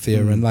eating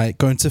healthier and like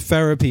going to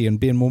therapy and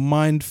being more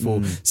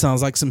mindful.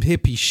 Sounds like some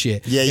hippie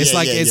shit.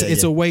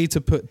 It's a way to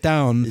put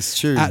down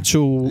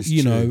actual,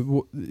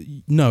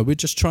 no, we're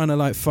just trying to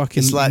like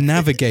fucking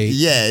navigate.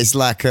 Yeah, it's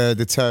like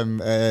the term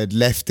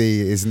lefty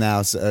is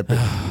now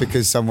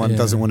because someone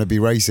doesn't want to be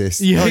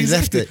racist. Yeah,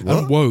 exactly. Left it.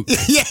 And woke.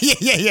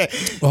 yeah.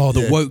 Oh,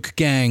 the woke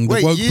gang,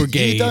 the woke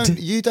brigade.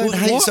 You don't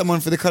hate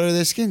someone for the colour of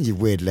their skin, you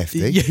weird lefty.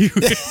 Yeah,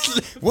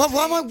 why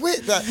am I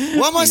with that?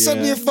 Why am I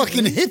suddenly a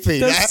fucking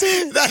hippie? That's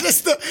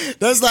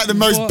like the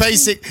most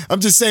basic. I'm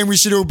just saying we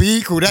should all be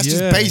equal. That's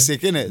just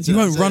basic, isn't it? You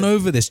won't run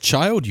over this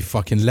child, you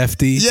fucking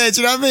lefty. Yeah,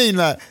 do you know what I mean?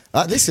 Like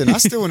listen, I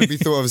still want to be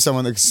thought of as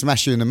someone that can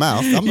smash you in the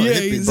mouth. I'm not a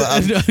hippie, but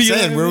I'm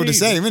saying we're all the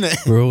same,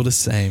 innit? We're all the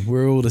same.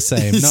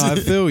 No, I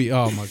feel you.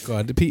 Oh my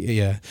God.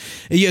 Yeah,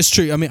 it's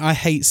true. I mean, I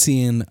hate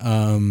seeing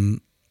the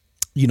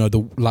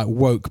like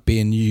woke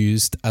being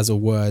used as a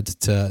word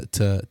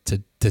to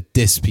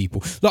diss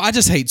people. Look, I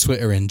just hate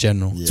Twitter in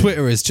general. Yeah.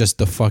 Twitter is just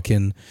the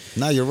fucking...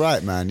 No, you're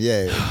right, man.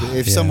 Yeah,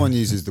 if someone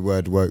uses the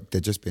word woke, they're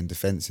just being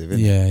defensive,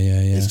 isn't it?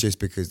 Yeah. It's just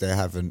because they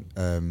haven't,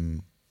 I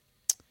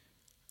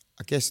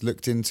guess,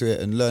 looked into it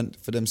and learnt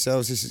for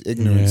themselves. This is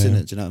ignorance, isn't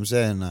it? Do you know what I'm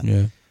saying? Like,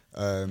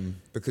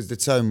 because the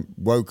term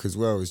woke as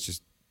well is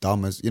just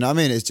dumb as... You know what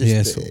I mean? It's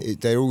just...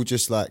 they're all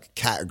just like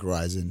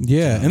categorising.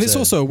 Yeah, and it's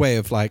also a way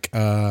of like...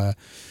 like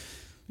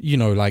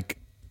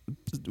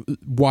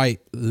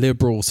white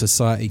liberal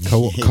society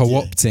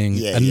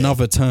co-opting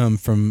another term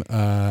from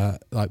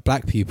like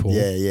black people.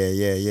 Yeah,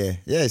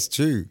 it's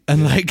true.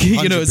 And like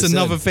 100%. It's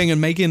another thing and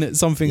making it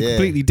something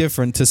completely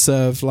different to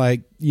serve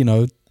like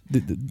the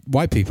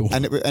white people.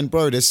 And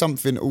bro, there's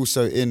something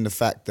also in the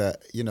fact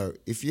that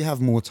if you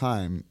have more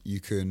time, you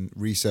can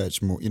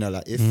research more.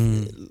 Like if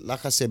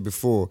like I said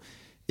before,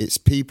 it's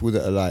people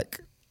that are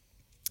like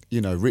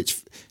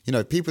rich,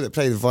 people that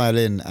play the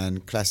violin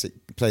and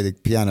play the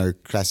piano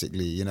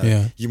classically,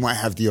 you might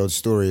have the odd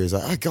story. It's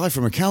like, a guy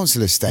from a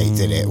council estate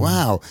did it.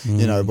 Wow.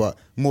 But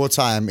more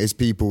time is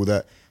people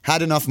that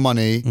had enough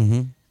money,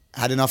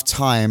 had enough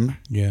time.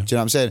 Yeah. Do you know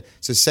what I'm saying?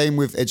 So same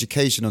with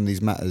education on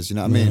these matters. You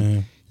know what I mean?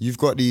 Yeah. You've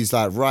got these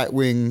like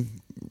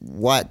right-wing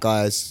white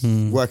guys,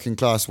 working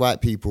class white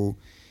people,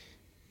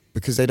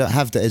 because they don't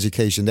have the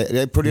education.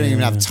 They probably don't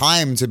even have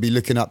time to be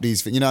looking up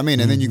these things. You know what I mean?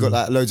 And then you've got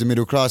like loads of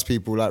middle class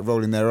people like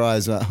rolling their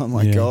eyes like, oh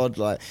my God,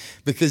 like,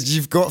 because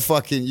you've got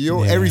fucking,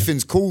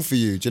 everything's cool for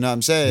you. Do you know what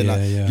I'm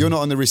saying? You're not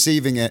on the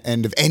receiving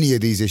end of any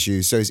of these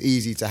issues. So it's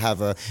easy to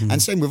have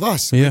and same with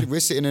us. Yeah.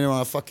 We're sitting in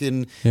our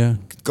fucking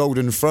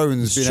golden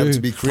thrones being able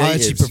to be creative. I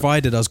actually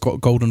provided us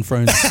golden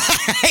thrones.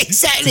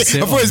 Exactly.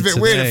 I thought it was a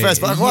bit weird at first,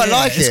 but I quite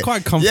like it. It's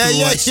quite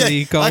comfortable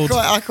actually. Gold.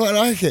 I quite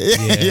like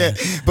it. Yeah.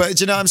 But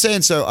do you know what I'm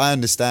saying? So I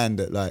understand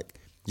that like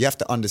you have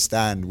to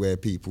understand where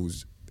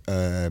people's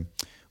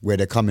where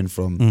they're coming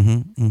from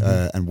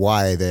and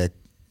why they're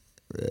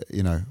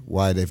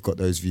why they've got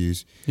those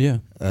views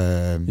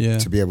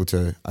to be able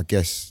to I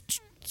guess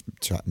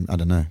I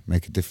don't know,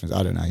 make a difference.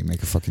 I don't know how you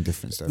make a fucking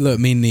difference though. Look,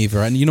 me neither.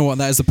 And you know what,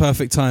 that is the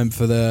perfect time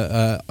for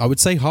the I would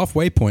say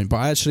halfway point, but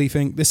I actually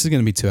think this is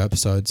going to be 2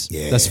 episodes.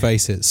 Let's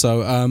face it.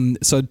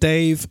 So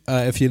Dave,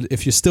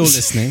 if you're still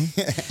listening,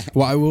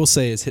 what I will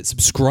say is hit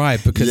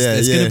subscribe, because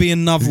there's going to be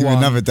another one.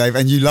 Another Dave,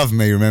 and you love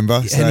me,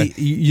 remember? So and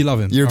you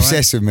love him. You're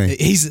obsessed with me.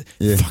 He's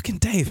fucking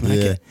Dave, man.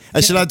 Yeah.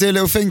 And shall I do a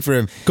little thing for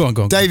him? Go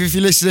on. Dave, if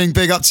you're listening,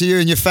 big up to you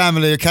and your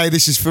family, okay?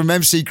 This is from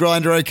MC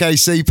Grinder, okay,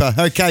 Seeper.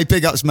 Okay,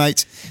 big ups,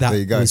 mate. There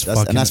you go.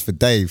 That's for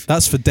Dave.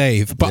 That's for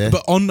Dave.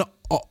 But on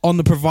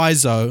the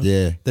proviso,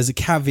 there's a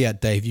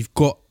caveat, Dave. You've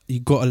got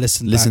to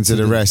listen to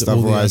the rest,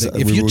 otherwise if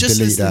we you're will just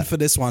delete listening that. For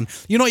this one,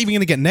 you're not even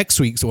going to get next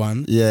week's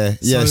one.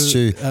 It's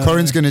true.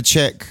 Corin's going to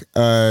check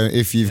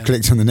if you've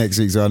clicked on the next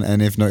week's one,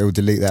 and if not, he'll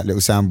delete that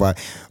little soundbite.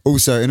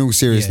 Also, in all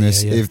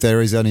seriousness, if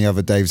there is any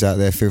other Daves out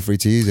there, feel free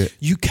to use it.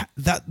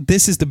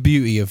 This is the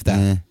beauty of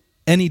that.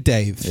 Any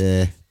Dave.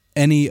 Yeah.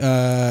 Any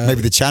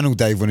maybe the channel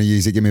Dave want to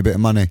use it, give me a bit of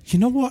money. You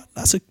know what?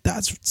 That's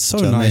so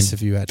nice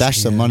of you, actually. Dash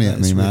some money at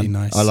me, man. Really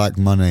nice. I like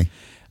money.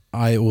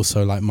 I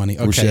also like money.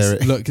 Okay, we'll share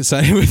it. Look,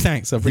 so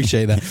thanks, I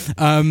appreciate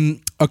that.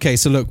 Okay,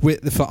 so look,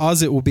 for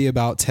us it will be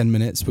about 10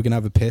 minutes. We're gonna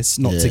have a piss,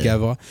 not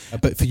together,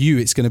 but for you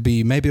it's gonna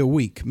be maybe a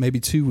week, maybe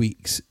 2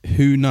 weeks.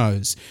 Who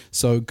knows?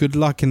 So good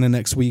luck in the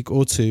next week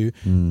or 2,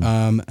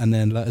 and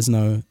then let us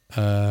know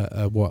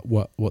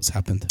what's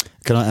happened.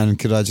 Could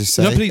I just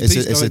say? No, please,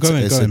 it's a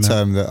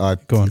term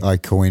that I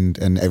coined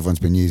and everyone's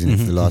been using it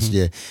for the last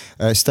year.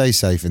 Stay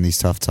safe in these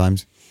tough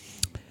times.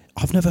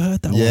 I've never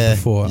heard that one Yeah,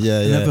 before. yeah,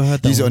 I've yeah. never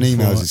heard that Use it one on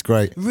emails, before. it's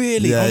great.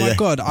 Really? Yeah, Oh my yeah,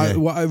 god! yeah.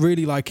 What I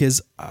really like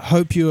is I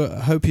hope you're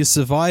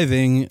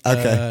surviving.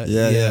 Okay. hope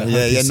Yeah,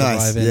 you're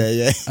nice. surviving.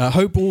 Yeah.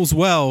 Hope all's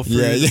well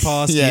through the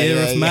past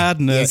year of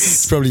madness. Yeah.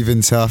 It's probably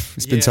been tough.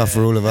 It's been tough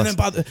for all of us. And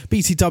then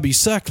BTW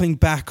circling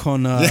back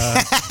on.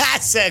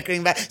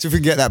 Circling back. So if we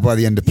can get that by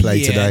the end of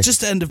play today.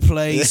 Just end of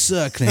play,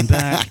 circling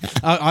back.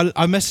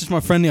 I messaged my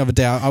friend the other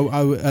day.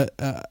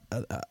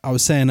 I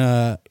was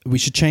saying we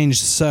should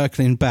change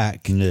circling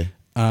back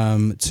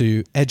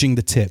to edging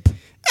the tip.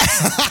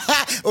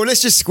 Or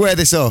let's just square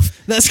this off.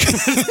 Let's go.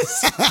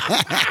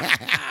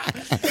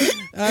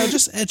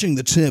 Just edging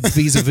the tip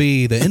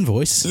vis-a-vis the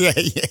invoice. Yeah.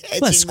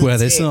 Let's square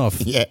this off.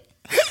 Yeah.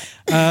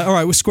 All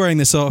right, we're squaring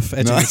this off,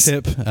 edging Nice.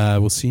 the tip.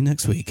 We'll see you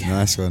next week.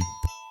 Nice one.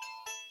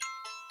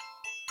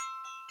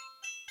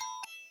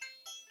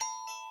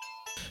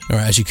 All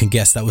right, as you can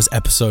guess, that was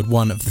episode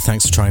 1 of the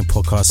Thanks for Trying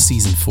podcast,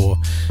 season 4.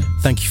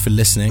 Thank you for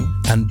listening,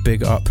 and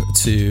big up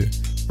to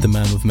the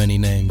man with many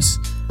names.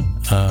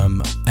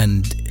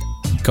 And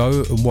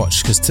go and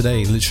watch, because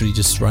today, literally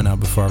just right now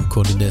before I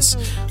recorded this,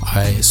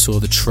 I saw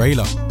the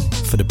trailer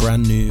for the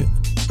brand new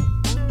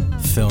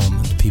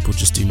film, People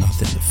Just Do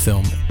Nothing, the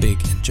film big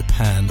in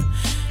Japan.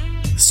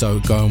 So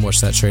go and watch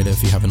that trailer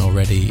if you haven't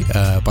already.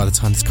 By the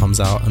time this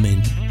comes out, I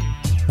mean,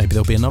 maybe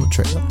there'll be another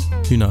trailer.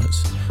 Who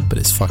knows? But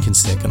it's fucking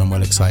sick, and I'm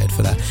well excited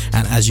for that.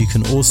 And as you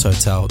can also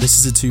tell, this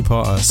is a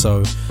 2-parter,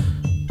 so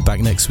back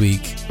next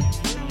week.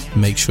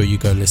 Make sure you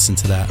go listen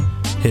to that.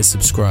 Hit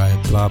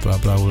subscribe, blah, blah,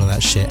 blah, all of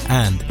that shit.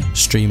 And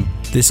stream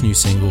this new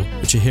single,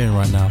 which you're hearing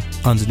right now,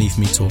 Underneath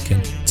Me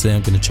Talking. Today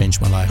I'm going to change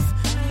my life.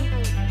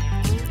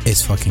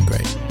 It's fucking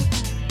great.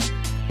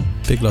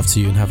 Big love to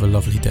you and have a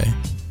lovely day.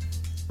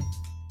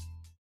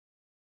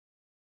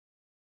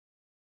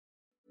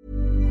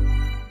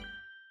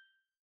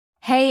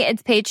 Hey,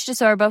 it's Paige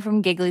DeSorbo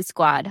from Giggly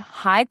Squad.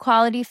 High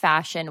quality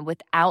fashion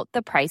without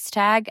the price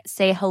tag.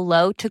 Say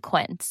hello to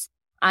Quince.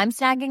 I'm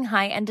snagging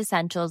high-end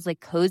essentials like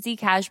cozy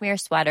cashmere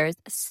sweaters,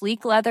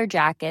 sleek leather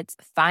jackets,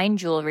 fine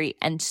jewelry,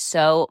 and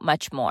so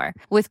much more.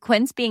 With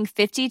Quince being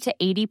 50 to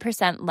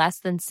 80% less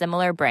than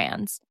similar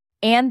brands.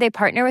 And they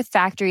partner with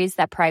factories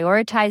that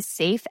prioritize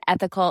safe,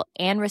 ethical,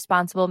 and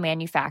responsible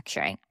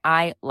manufacturing.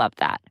 I love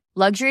that.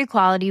 Luxury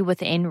quality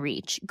within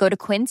reach. Go to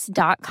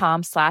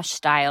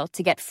quince.com/style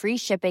to get free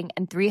shipping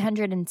and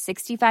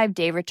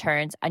 365-day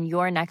returns on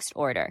your next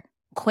order.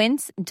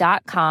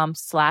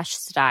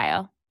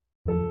 Quince.com/style.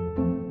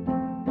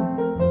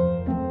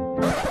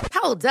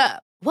 Hold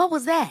up. What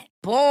was that?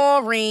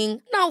 Boring.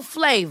 No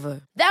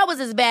flavor. That was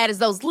as bad as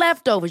those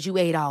leftovers you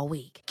ate all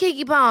week.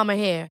 Keke Palmer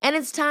here, and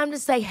it's time to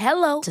say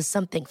hello to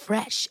something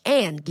fresh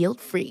and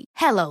guilt-free.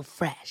 Hello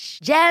Fresh.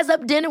 Jazz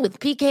up dinner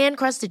with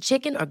pecan-crusted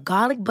chicken or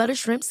garlic butter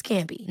shrimp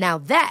scampi. Now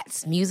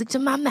that's music to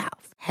my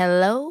mouth.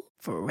 Hello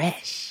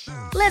Fresh.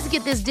 Let's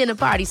get this dinner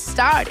party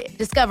started.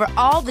 Discover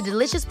all the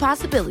delicious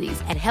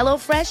possibilities at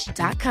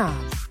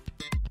HelloFresh.com.